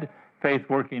dead. Faith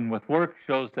working with works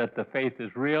shows that the faith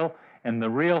is real, and the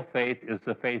real faith is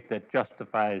the faith that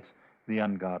justifies the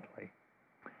ungodly.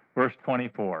 Verse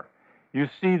 24, you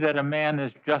see that a man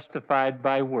is justified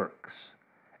by works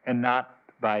and not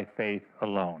by faith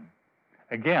alone.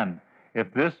 Again,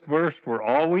 if this verse were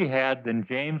all we had, then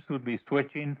James would be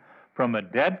switching from a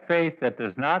dead faith that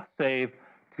does not save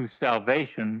to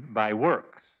salvation by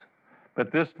works.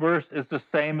 But this verse is the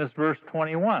same as verse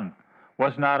 21.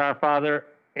 Was not our father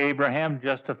Abraham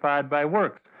justified by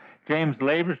works? James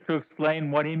labors to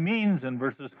explain what he means in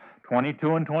verses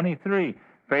 22 and 23.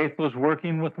 Faith was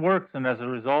working with works, and as a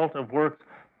result of works,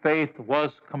 faith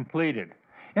was completed.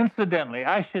 Incidentally,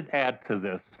 I should add to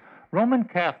this, Roman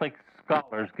Catholic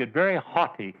scholars get very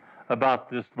haughty about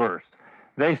this verse.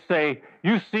 They say,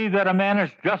 you see that a man is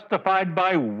justified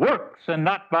by works and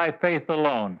not by faith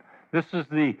alone. This is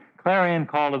the clarion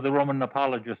call of the Roman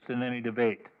apologist in any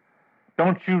debate.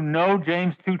 Don't you know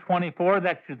James 2:24?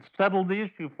 That should settle the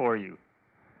issue for you.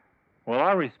 Well,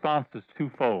 our response is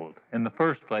twofold. In the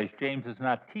first place, James is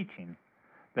not teaching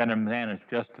that a man is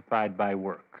justified by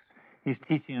works. He's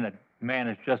teaching that man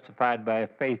is justified by a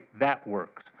faith that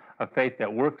works, a faith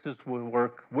that works his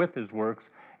work with his works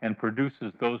and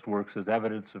produces those works as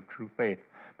evidence of true faith.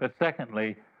 But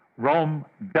secondly, Rome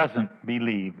doesn't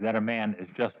believe that a man is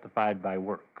justified by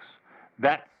works.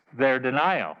 That's their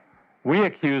denial. We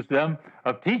accuse them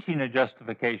of teaching a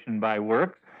justification by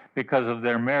works because of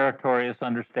their meritorious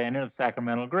understanding of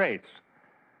sacramental grace.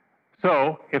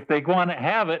 So, if they want to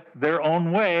have it their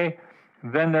own way,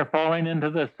 then they're falling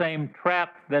into the same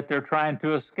trap that they're trying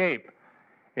to escape.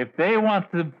 If they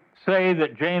want to say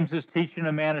that James is teaching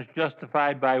a man is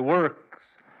justified by works,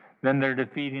 then they're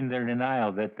defeating their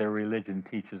denial that their religion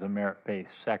teaches a merit-based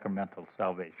sacramental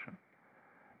salvation.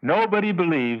 Nobody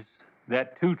believes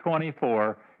that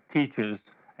 2:24 teaches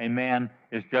a man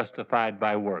is justified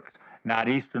by works. Not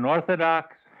Eastern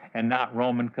Orthodox and not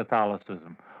Roman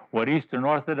Catholicism. What Eastern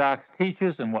Orthodox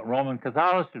teaches and what Roman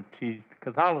Catholicism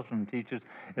teaches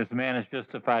is man is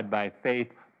justified by faith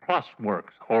plus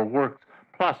works, or works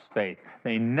plus faith.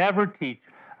 They never teach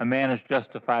a man is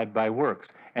justified by works.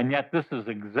 And yet this is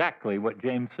exactly what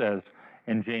James says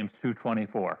in James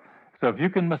 2:24. So if you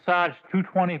can massage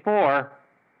 2:24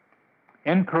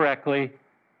 incorrectly,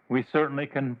 we certainly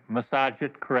can massage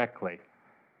it correctly.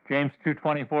 James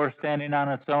 2:24 standing on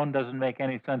its own doesn't make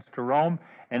any sense to Rome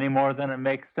any more than it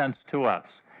makes sense to us.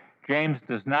 James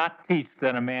does not teach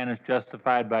that a man is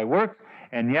justified by works,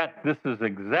 and yet this is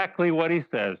exactly what he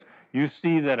says. You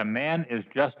see that a man is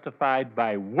justified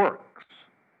by works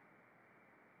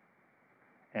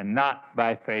and not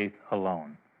by faith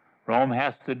alone. Rome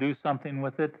has to do something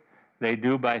with it. They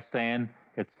do by saying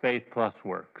it's faith plus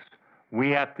works.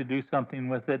 We have to do something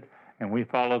with it, and we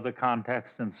follow the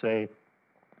context and say,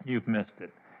 you've missed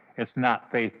it. It's not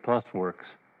faith plus works.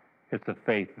 It's a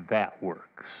faith that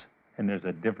works. And there's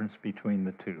a difference between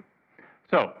the two.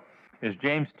 So, is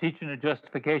James teaching a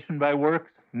justification by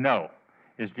works? No.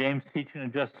 Is James teaching a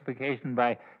justification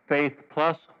by faith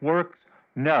plus works?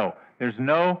 No. There's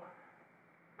no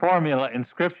formula in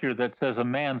Scripture that says a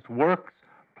man's works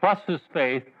plus his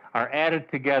faith are added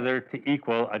together to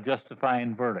equal a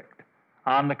justifying verdict.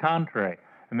 On the contrary,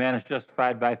 a man is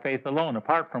justified by faith alone,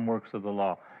 apart from works of the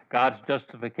law. God's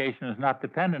justification is not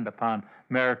dependent upon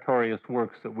meritorious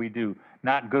works that we do,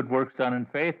 not good works done in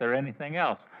faith or anything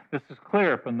else. This is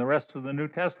clear from the rest of the New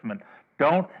Testament.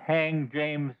 Don't hang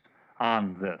James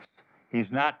on this.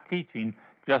 He's not teaching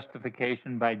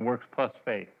justification by works plus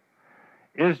faith.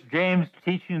 Is James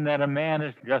teaching that a man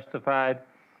is justified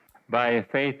by a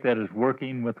faith that is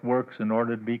working with works in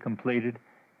order to be completed?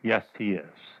 Yes, he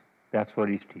is. That's what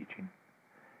he's teaching.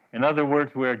 In other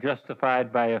words, we are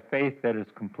justified by a faith that is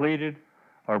completed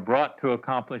or brought to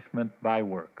accomplishment by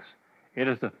works. It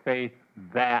is a faith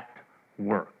that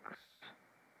works.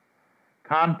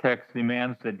 Context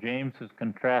demands that James is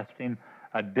contrasting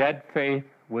a dead faith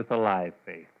with a live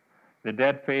faith. The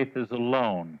dead faith is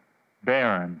alone,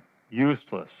 barren,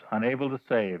 useless, unable to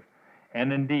save,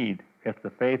 and indeed, if the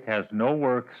faith has no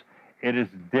works, it is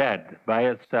dead by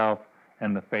itself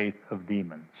and the faith of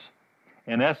demons.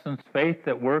 In essence, faith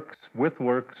that works with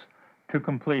works to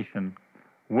completion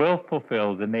will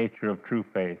fulfill the nature of true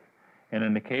faith, and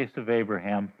in the case of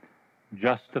Abraham,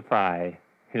 justify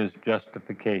his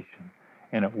justification,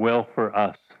 and it will for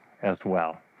us as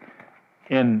well.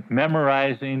 In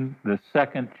memorizing the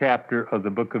second chapter of the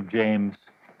book of James,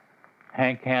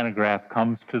 Hank Hanegraaff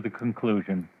comes to the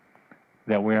conclusion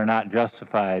that we are not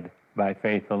justified by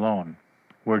faith alone.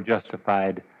 We're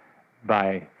justified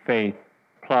by faith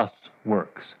plus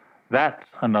works. That's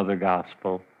another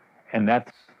gospel, and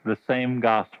that's the same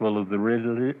gospel of the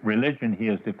religion he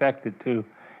is defected to,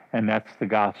 and that's the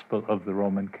gospel of the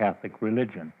Roman Catholic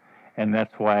religion. And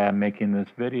that's why I'm making this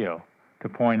video, to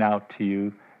point out to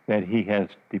you that he has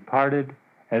departed,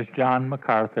 as John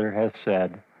MacArthur has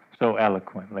said so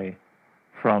eloquently,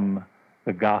 from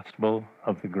the gospel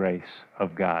of the grace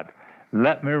of God.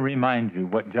 Let me remind you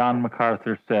what John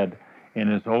MacArthur said in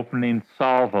his opening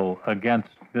salvo against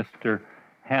Mr.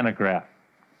 Hanegraaff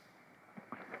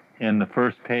in the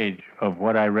first page of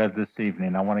what I read this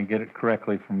evening. I want to get it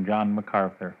correctly from John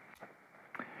MacArthur.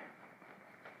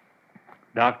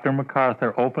 Dr.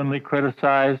 MacArthur openly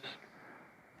criticized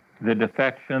the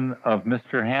defection of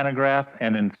Mr. Hanegraaff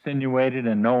and insinuated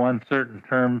in no uncertain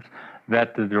terms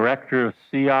that the director of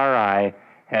CRI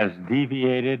has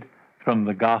deviated from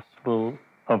the gospel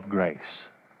of grace.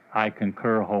 I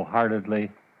concur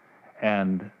wholeheartedly,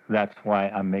 and that's why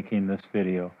I'm making this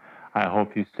video. I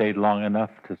hope you stayed long enough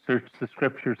to search the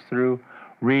scriptures through,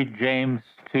 read James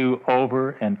 2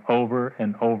 over and over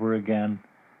and over again,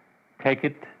 take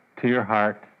it to your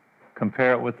heart,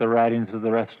 compare it with the writings of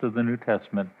the rest of the New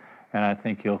Testament, and I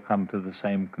think you'll come to the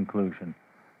same conclusion.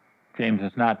 James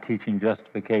is not teaching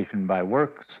justification by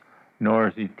works, nor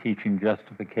is he teaching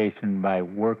justification by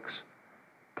works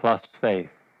plus faith.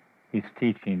 He's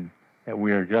teaching that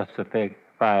we are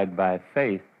justified by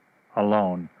faith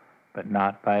alone, but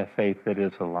not by a faith that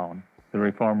is alone. The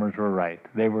Reformers were right.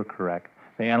 They were correct.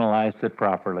 They analyzed it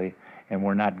properly, and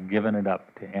we're not giving it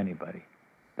up to anybody.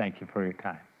 Thank you for your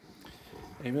time.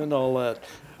 Amen to all that.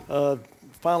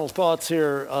 Final thoughts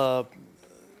here.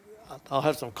 I'll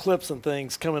have some clips and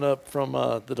things coming up from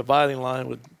the dividing line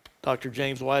with Dr.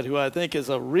 James White, who I think is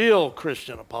a real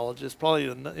Christian apologist, probably,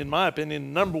 in my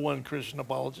opinion, the #1 Christian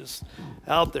apologist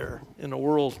out there in the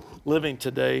world living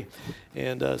today.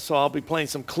 And so I'll be playing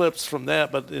some clips from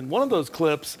that. But in one of those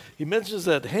clips, he mentions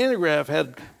that Hanegraaff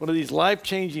had one of these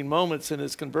life-changing moments in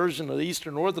his conversion to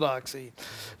Eastern Orthodoxy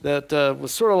that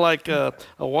was sort of like a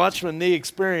Watchman Nee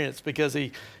experience, because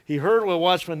he heard what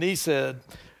Watchman Nee said,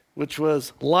 which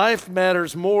was, life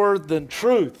matters more than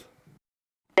truth.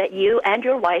 That you and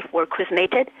your wife were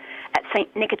chrismated at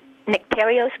St.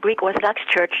 Nectarios Greek Orthodox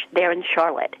Church there in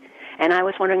Charlotte. And I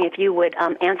was wondering if you would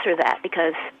answer that,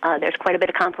 because there's quite a bit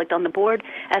of conflict on the board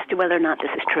as to whether or not this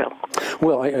is true.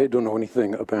 Well, I don't know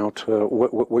anything about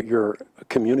what you're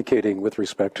communicating with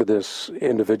respect to this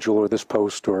individual or this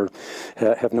post, or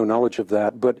have no knowledge of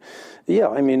that. But yeah,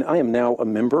 I mean, I am now a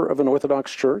member of an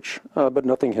Orthodox church, but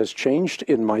nothing has changed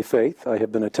in my faith. I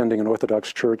have been attending an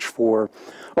Orthodox church for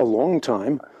a long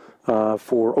time,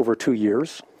 for over 2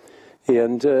 years.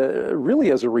 And really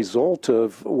as a result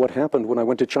of what happened when I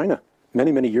went to China many,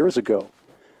 many years ago.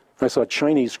 I saw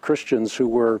Chinese Christians who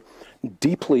were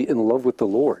deeply in love with the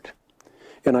Lord.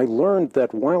 And I learned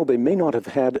that while they may not have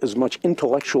had as much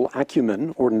intellectual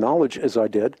acumen or knowledge as I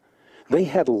did, they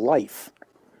had life.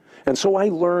 And so I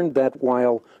learned that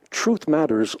while truth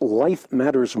matters, life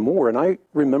matters more. And I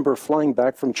remember flying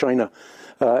back from China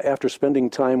after spending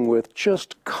time with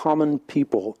just common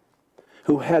people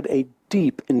who had a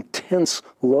deep, intense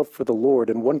love for the Lord,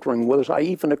 and wondering, was I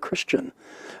even a Christian?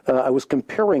 I was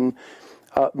comparing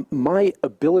my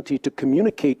ability to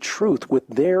communicate truth with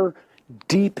their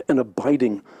deep and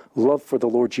abiding love for the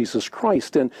Lord Jesus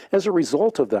Christ. And as a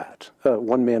result of that,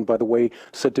 one man, by the way,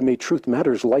 said to me, truth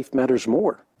matters, life matters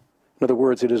more. In other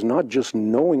words, it is not just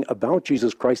knowing about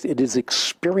Jesus Christ, it is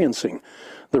experiencing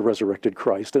the resurrected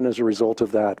Christ. And as a result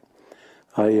of that,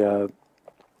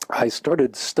 I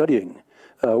started studying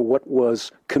what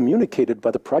was communicated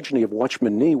by the progeny of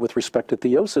Watchman Nee with respect to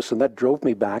theosis, and that drove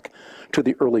me back to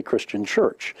the early Christian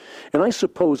church. And I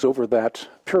suppose over that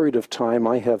period of time,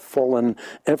 I have fallen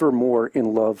ever more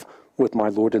in love with my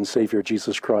Lord and Savior,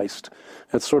 Jesus Christ.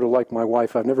 It's sort of like my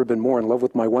wife. I've never been more in love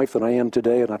with my wife than I am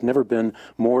today, and I've never been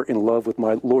more in love with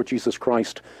my Lord Jesus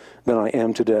Christ than I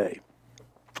am today.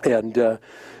 And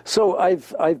so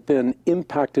I've been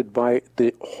impacted by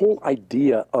the whole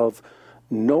idea of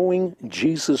knowing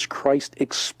Jesus Christ,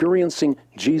 experiencing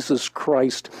Jesus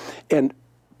Christ, and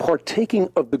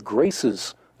partaking of the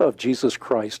graces of Jesus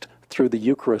Christ through the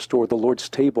Eucharist or the Lord's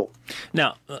table.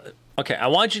 Now, okay, I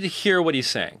want you to hear what he's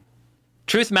saying.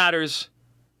 Truth matters,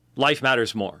 life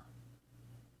matters more.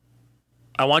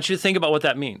 I want you to think about what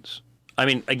that means. I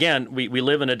mean, again, we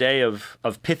live in a day of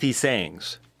pithy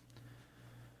sayings.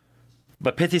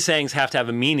 But pithy sayings have to have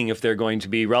a meaning if they're going to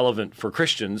be relevant for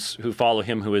Christians who follow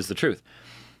him who is the truth.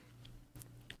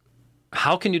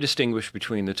 How can you distinguish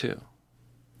between the two?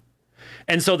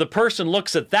 And so the person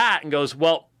looks at that and goes,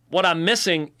 well, what I'm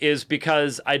missing is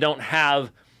because I don't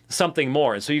have something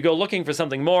more. And so you go looking for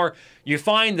something more, you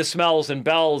find the smells and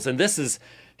bells, and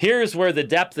here's where the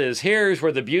depth is, here's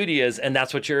where the beauty is, and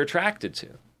that's what you're attracted to.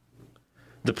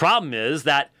 The problem is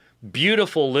that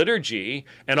beautiful liturgy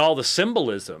and all the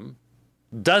symbolism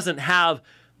doesn't have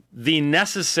the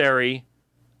necessary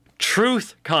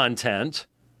truth content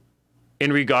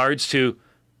in regards to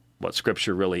what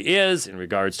Scripture really is, in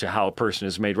regards to how a person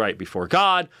is made right before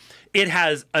God. It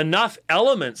has enough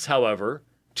elements, however,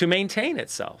 to maintain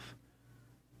itself.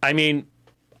 I mean,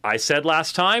 I said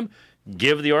last time,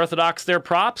 give the Orthodox their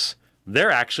props.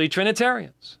 They're actually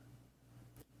Trinitarians.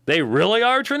 They really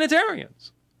are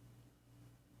Trinitarians.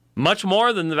 Much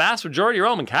more than the vast majority of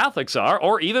Roman Catholics are,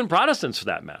 or even Protestants for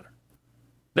that matter.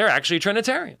 They're actually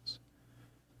Trinitarians.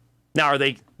 Now,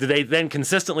 do they then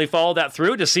consistently follow that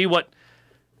through to see what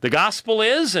the gospel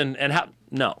is and how?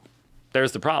 No,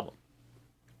 there's the problem.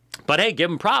 But hey, give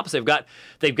them props. They've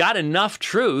got enough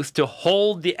truth to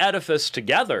hold the edifice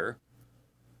together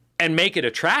and make it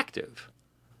attractive.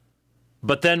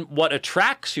 But then what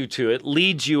attracts you to it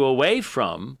leads you away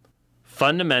from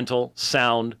fundamental,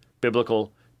 sound,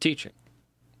 biblical teaching.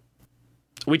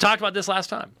 We talked about this last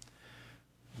time.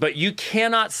 But you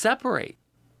cannot separate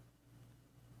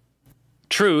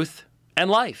truth and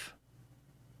life.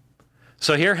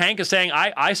 So here Hank is saying,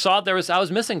 I saw I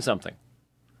was missing something.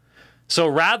 So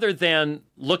rather than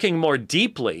looking more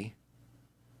deeply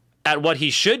at what he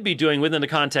should be doing within the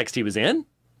context he was in,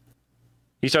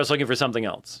 he starts looking for something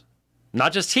else.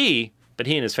 Not just he, but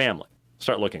he and his family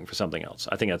start looking for something else.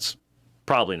 I think that's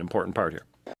probably an important part here.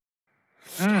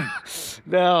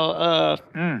 Now,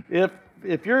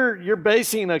 if you're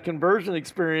basing a conversion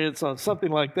experience on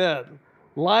something like that,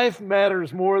 life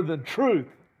matters more than truth.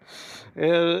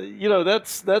 And, you know,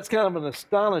 that's kind of an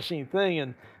astonishing thing.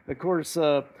 And, of course,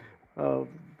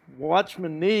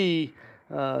 Watchman Nee,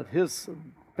 his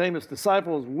famous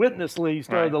disciple is Witness Lee,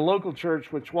 started the local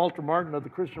church, which Walter Martin of the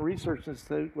Christian Research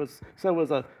Institute said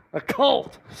was a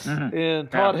cult and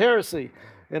taught heresy.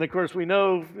 And, of course, we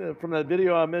know from that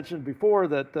video I mentioned before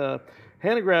that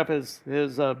Hanegraaff has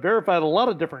verified a lot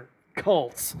of different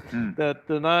cults that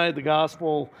deny the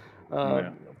gospel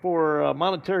for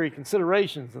monetary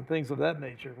considerations and things of that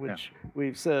nature, which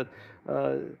we've said.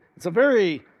 It's a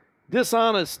very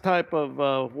dishonest type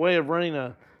of way of running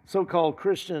a so-called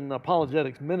Christian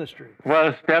apologetics ministry. Well,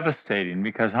 it's devastating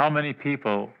because how many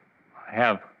people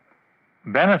have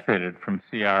benefited from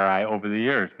CRI over the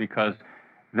years, because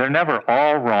they're never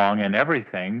all wrong in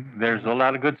everything. There's a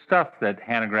lot of good stuff that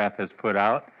Hanegraaff has put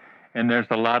out, and there's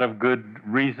a lot of good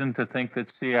reason to think that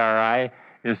CRI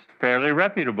is fairly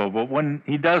reputable. But when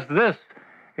he does this,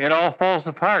 it all falls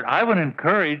apart. I would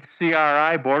encourage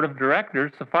CRI board of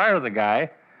directors to fire the guy,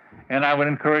 and I would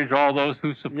encourage all those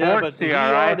who support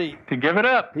CRI to give it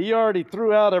up. He already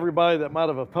threw out everybody that might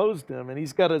have opposed him, and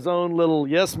he's got his own little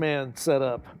yes man set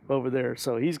up over there.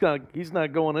 So he's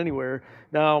not going anywhere.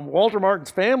 Now, Walter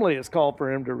Martin's family has called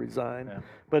for him to resign,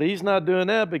 but he's not doing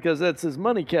that because that's his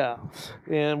money cow.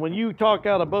 And when you talk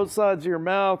out of both sides of your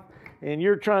mouth and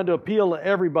you're trying to appeal to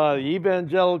everybody,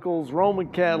 evangelicals, Roman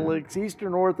Catholics,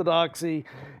 Eastern Orthodoxy,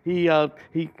 he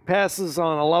passes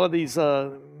on a lot of these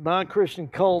non-Christian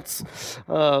cults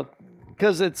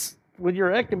because it's when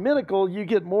you're ecumenical, you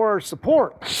get more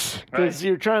support because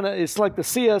you're trying to. It's like the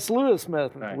C.S. Lewis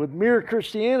method with mere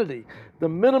Christianity, the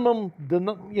minimum,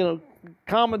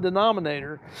 common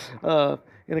denominator.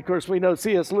 And of course, we know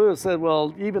C.S. Lewis said,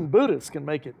 "Well, even Buddhists can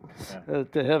make it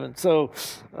to heaven." So,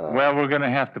 well, we're going to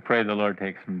have to pray the Lord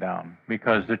takes them down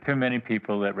because there are too many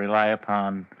people that rely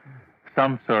upon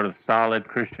some sort of solid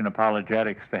Christian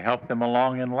apologetics to help them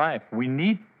along in life. We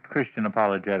need Christian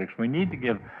apologetics. We need to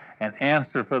give an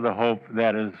answer for the hope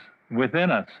that is within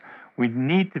us. We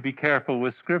need to be careful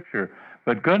with Scripture.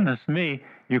 But goodness me,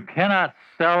 you cannot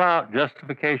sell out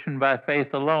justification by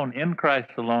faith alone, in Christ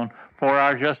alone, for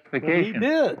our justification.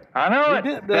 Well, he did. I know he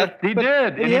it. did. He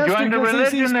did. And he joined a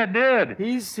religion that did.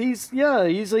 He's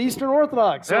Eastern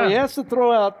Orthodox, so he has to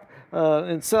throw out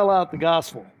and sell out the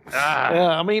gospel.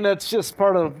 I mean, that's just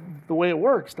part of the way it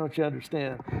works, don't you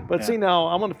understand? But see, now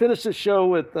I'm going to finish this show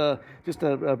with just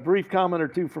a brief comment or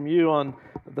two from you on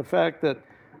the fact that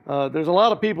there's a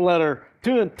lot of people that are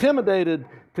too intimidated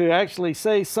to actually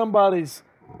say somebody's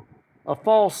a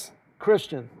false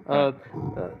Christian.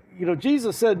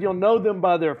 Jesus said you'll know them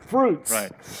by their fruits.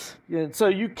 Right. And so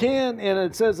you can, and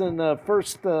it says in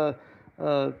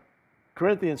 1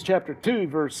 Corinthians chapter 2,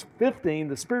 verse 15,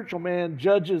 the spiritual man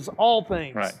judges all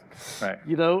things. Right.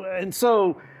 And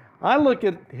so I look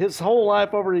at his whole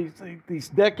life over these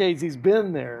decades he's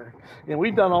been there, and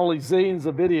we've done all these zillions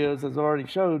of videos, as I already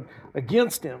showed,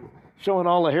 against him, showing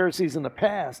all the heresies in the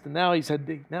past, and now he's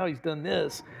done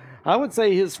this. I would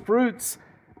say his fruits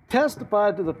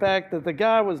testified to the fact that the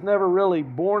guy was never really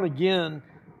born again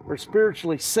or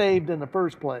spiritually saved in the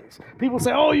first place. People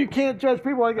say, oh, you can't judge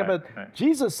people like that, but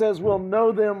Jesus says we'll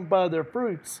know them by their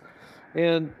fruits.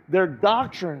 And their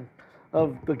doctrine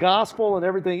of the gospel and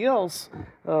everything else,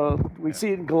 we see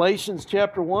it in Galatians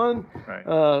chapter 1,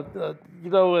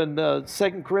 in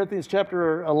 2 Corinthians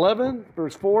chapter 11,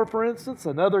 verse 4, for instance,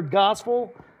 another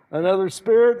gospel, another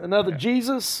spirit, another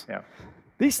Jesus.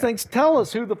 These things tell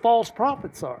us who the false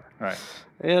prophets are. Right.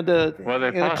 And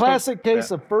in a classic case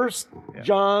of 1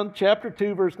 John chapter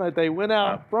 2, verse 9, they went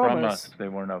out from us. They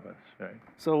weren't of us. Right.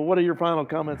 So what are your final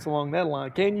comments along that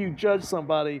line? Can you judge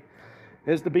somebody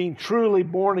as to being truly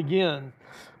born again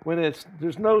when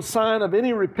there's no sign of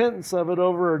any repentance of it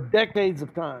over decades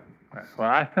of time? Right. Well,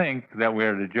 I think that we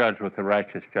are to judge with a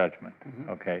righteous judgment.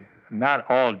 Okay. Not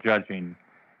all judging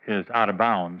is out of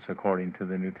bounds according to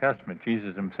the New Testament.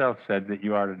 Jesus himself said that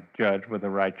you are to judge with a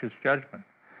righteous judgment.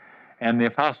 And the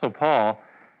Apostle Paul,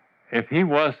 if he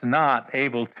was not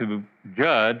able to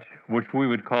judge, which we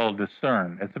would call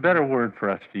discern, it's a better word for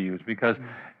us to use because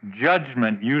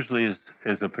judgment usually is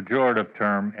a pejorative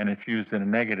term and it's used in a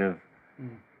negative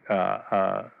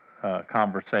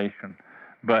conversation.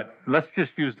 But let's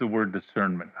just use the word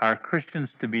discernment. Are Christians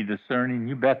to be discerning?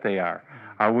 You bet they are.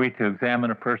 Are we to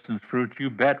examine a person's fruit? You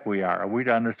bet we are. Are we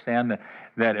to understand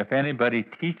that if anybody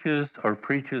teaches or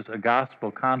preaches a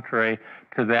gospel contrary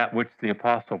to that which the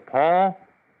Apostle Paul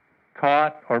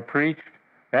taught or preached,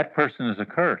 that person is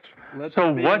accursed.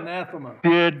 So what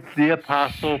did the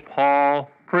Apostle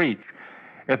Paul preach?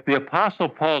 If the Apostle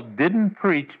Paul didn't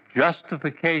preach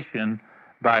justification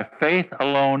by faith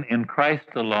alone in Christ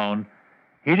alone,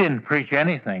 He didn't preach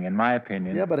anything, in my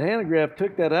opinion. Yeah, but Hanegraaff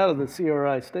took that out of the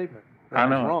CRI statement. That I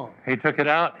know. was wrong. He took it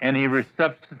out, and he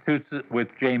substitutes it with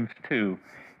James 2,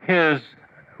 his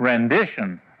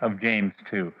rendition of James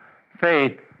 2.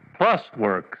 Faith plus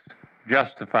works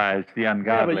justifies the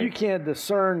ungodly. Yeah, but you can't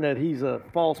discern that he's a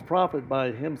false prophet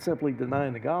by him simply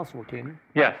denying the gospel, can you?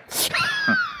 Yes.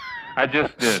 I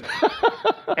just did.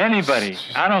 Anybody,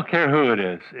 I don't care who it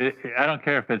is. I don't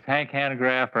care if it's Hank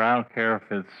Hanegraaff, or I don't care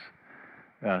if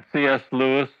it's C.S.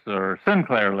 Lewis or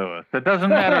Sinclair Lewis. It doesn't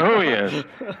matter who he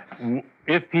is.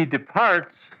 If he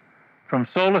departs from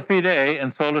sola fide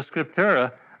and sola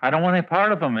scriptura, I don't want any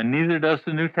part of him, and neither does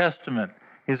the New Testament.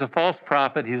 He's a false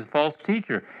prophet. He's a false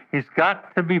teacher. He's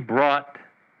got to be brought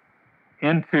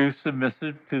into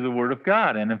submissive to the Word of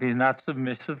God. And if he's not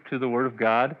submissive to the Word of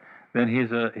God, then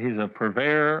he's a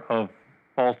purveyor of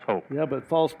false hope. Yeah, but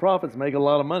false prophets make a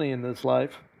lot of money in this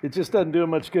life. It just doesn't do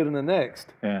him much good in the next.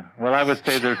 Yeah. Well, I would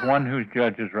say there's one who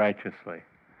judges righteously,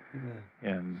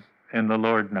 and the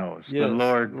Lord knows. Yes, the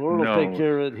Lord will knows. take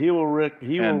care of it. He will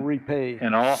repay.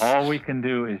 And all we can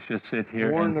do is just sit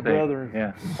here Warn and the say, brethren.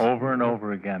 yeah, over and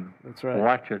over again. That's right.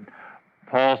 Watch it.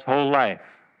 Paul's whole life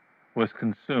was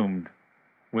consumed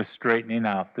with straightening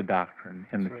out the doctrine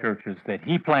in the churches that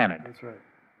he planted. That's right.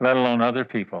 Let alone other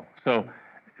people. So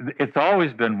it's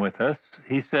always been with us.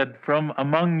 He said, from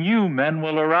among you men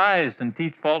will arise and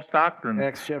teach false doctrine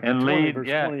Acts chapter and 20, lead, verse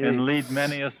yeah, 28. and lead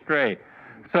many astray.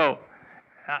 So,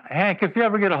 Hank, if you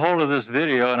ever get a hold of this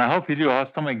video, and I hope you do, I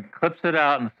hope somebody clips it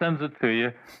out and sends it to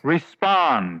you,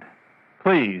 respond.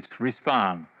 Please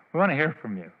respond. We want to hear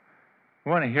from you.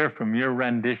 We want to hear from your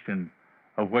rendition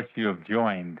of what you have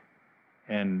joined.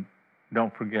 And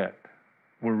don't forget,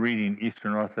 we're reading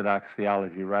Eastern Orthodox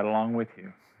theology right along with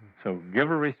you. So give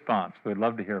a response. We'd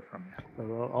love to hear from you.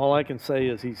 Well, all I can say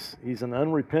is he's an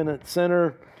unrepentant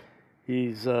sinner.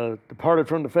 He's departed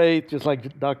from the faith, just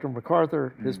like Dr.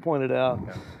 MacArthur has pointed out.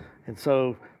 Yeah. And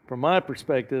so, from my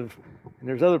perspective, and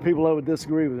there's other people that would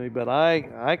disagree with me, but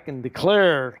I can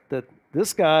declare that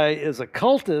this guy is a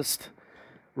cultist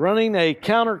running a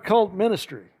counter-cult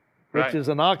ministry, which is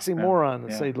an oxymoron,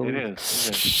 to say the least.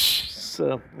 It is.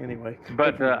 So, anyway.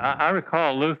 But I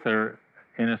recall Luther,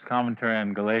 in his commentary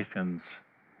on Galatians,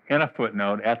 in a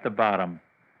footnote at the bottom,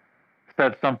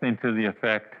 said something to the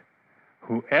effect,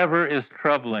 whoever is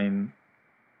troubling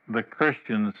the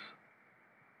Christians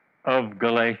of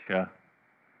Galatia,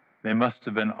 they must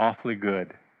have been awfully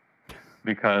good,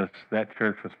 because that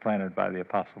church was planted by the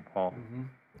Apostle Paul. Mm-hmm.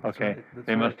 Okay,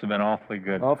 they must have been awfully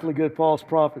good. Awfully good false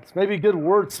prophets. Maybe good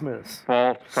wordsmiths.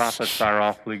 False prophets are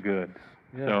awfully good.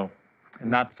 Yeah. So,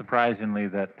 not surprisingly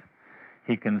that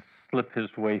he can slip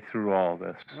his way through all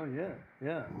this. Oh,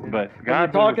 yeah. But you're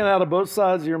talking out of both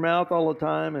sides of your mouth all the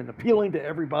time and appealing to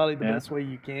everybody the best way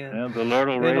you can. Yeah, the Lord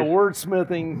will and the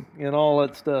wordsmithing and all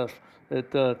that stuff.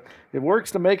 It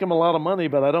works to make them a lot of money,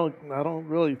 but I don't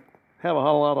really have a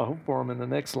whole lot of hope for them in the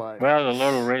next life. Well, the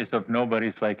Lord will raise up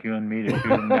nobodies like you and me to shoot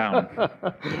them down.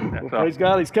 Well, praise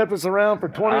God, He's kept us around for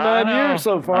 29 years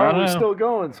so far, and we're still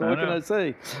going, so what can I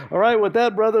say? All right, with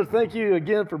that, brother, thank you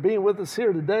again for being with us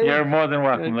here today. You're more than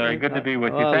welcome, Larry. Good to be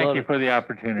with you. Thank you for the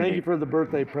opportunity. Thank you for the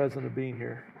birthday present of being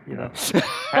here.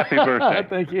 Happy birthday.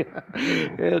 Thank you.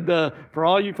 And for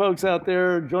all you folks out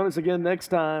there, join us again next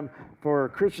time for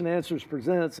Christian Answers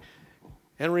Presents.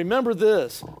 And remember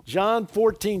this, John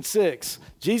 14:6,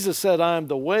 Jesus said, I am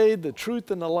the way, the truth,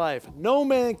 and the life. No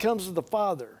man comes to the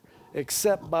Father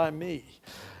except by me.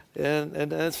 And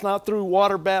it's not through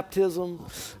water baptism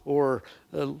or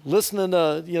listening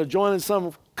to, joining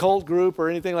some cult group or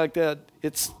anything like that.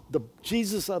 It's the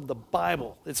Jesus of the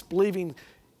Bible. It's believing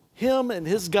Him and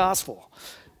His gospel.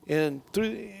 And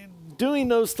through doing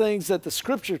those things that the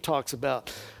Scripture talks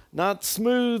about, not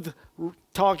smooth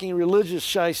talking religious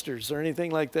shysters or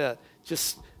anything like that.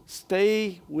 Just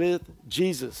stay with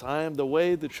Jesus. I am the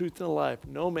way, the truth, and the life.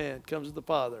 No man comes to the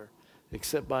Father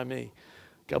except by me.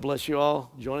 God bless you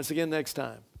all. Join us again next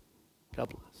time. God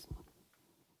bless.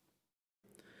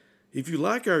 If you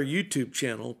like our YouTube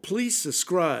channel, please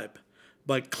subscribe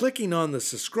by clicking on the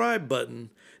subscribe button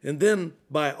and then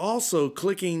by also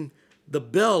clicking the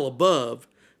bell above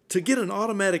to get an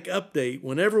automatic update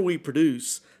whenever we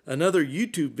produce another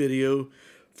YouTube video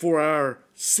for our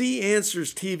See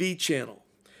Answers TV channel.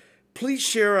 Please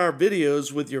share our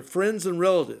videos with your friends and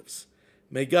relatives.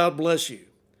 May God bless you.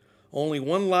 Only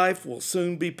one life will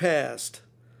soon be passed.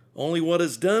 Only what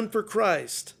is done for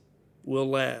Christ will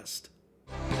last.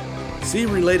 See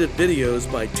related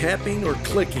videos by tapping or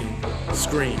clicking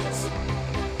screens.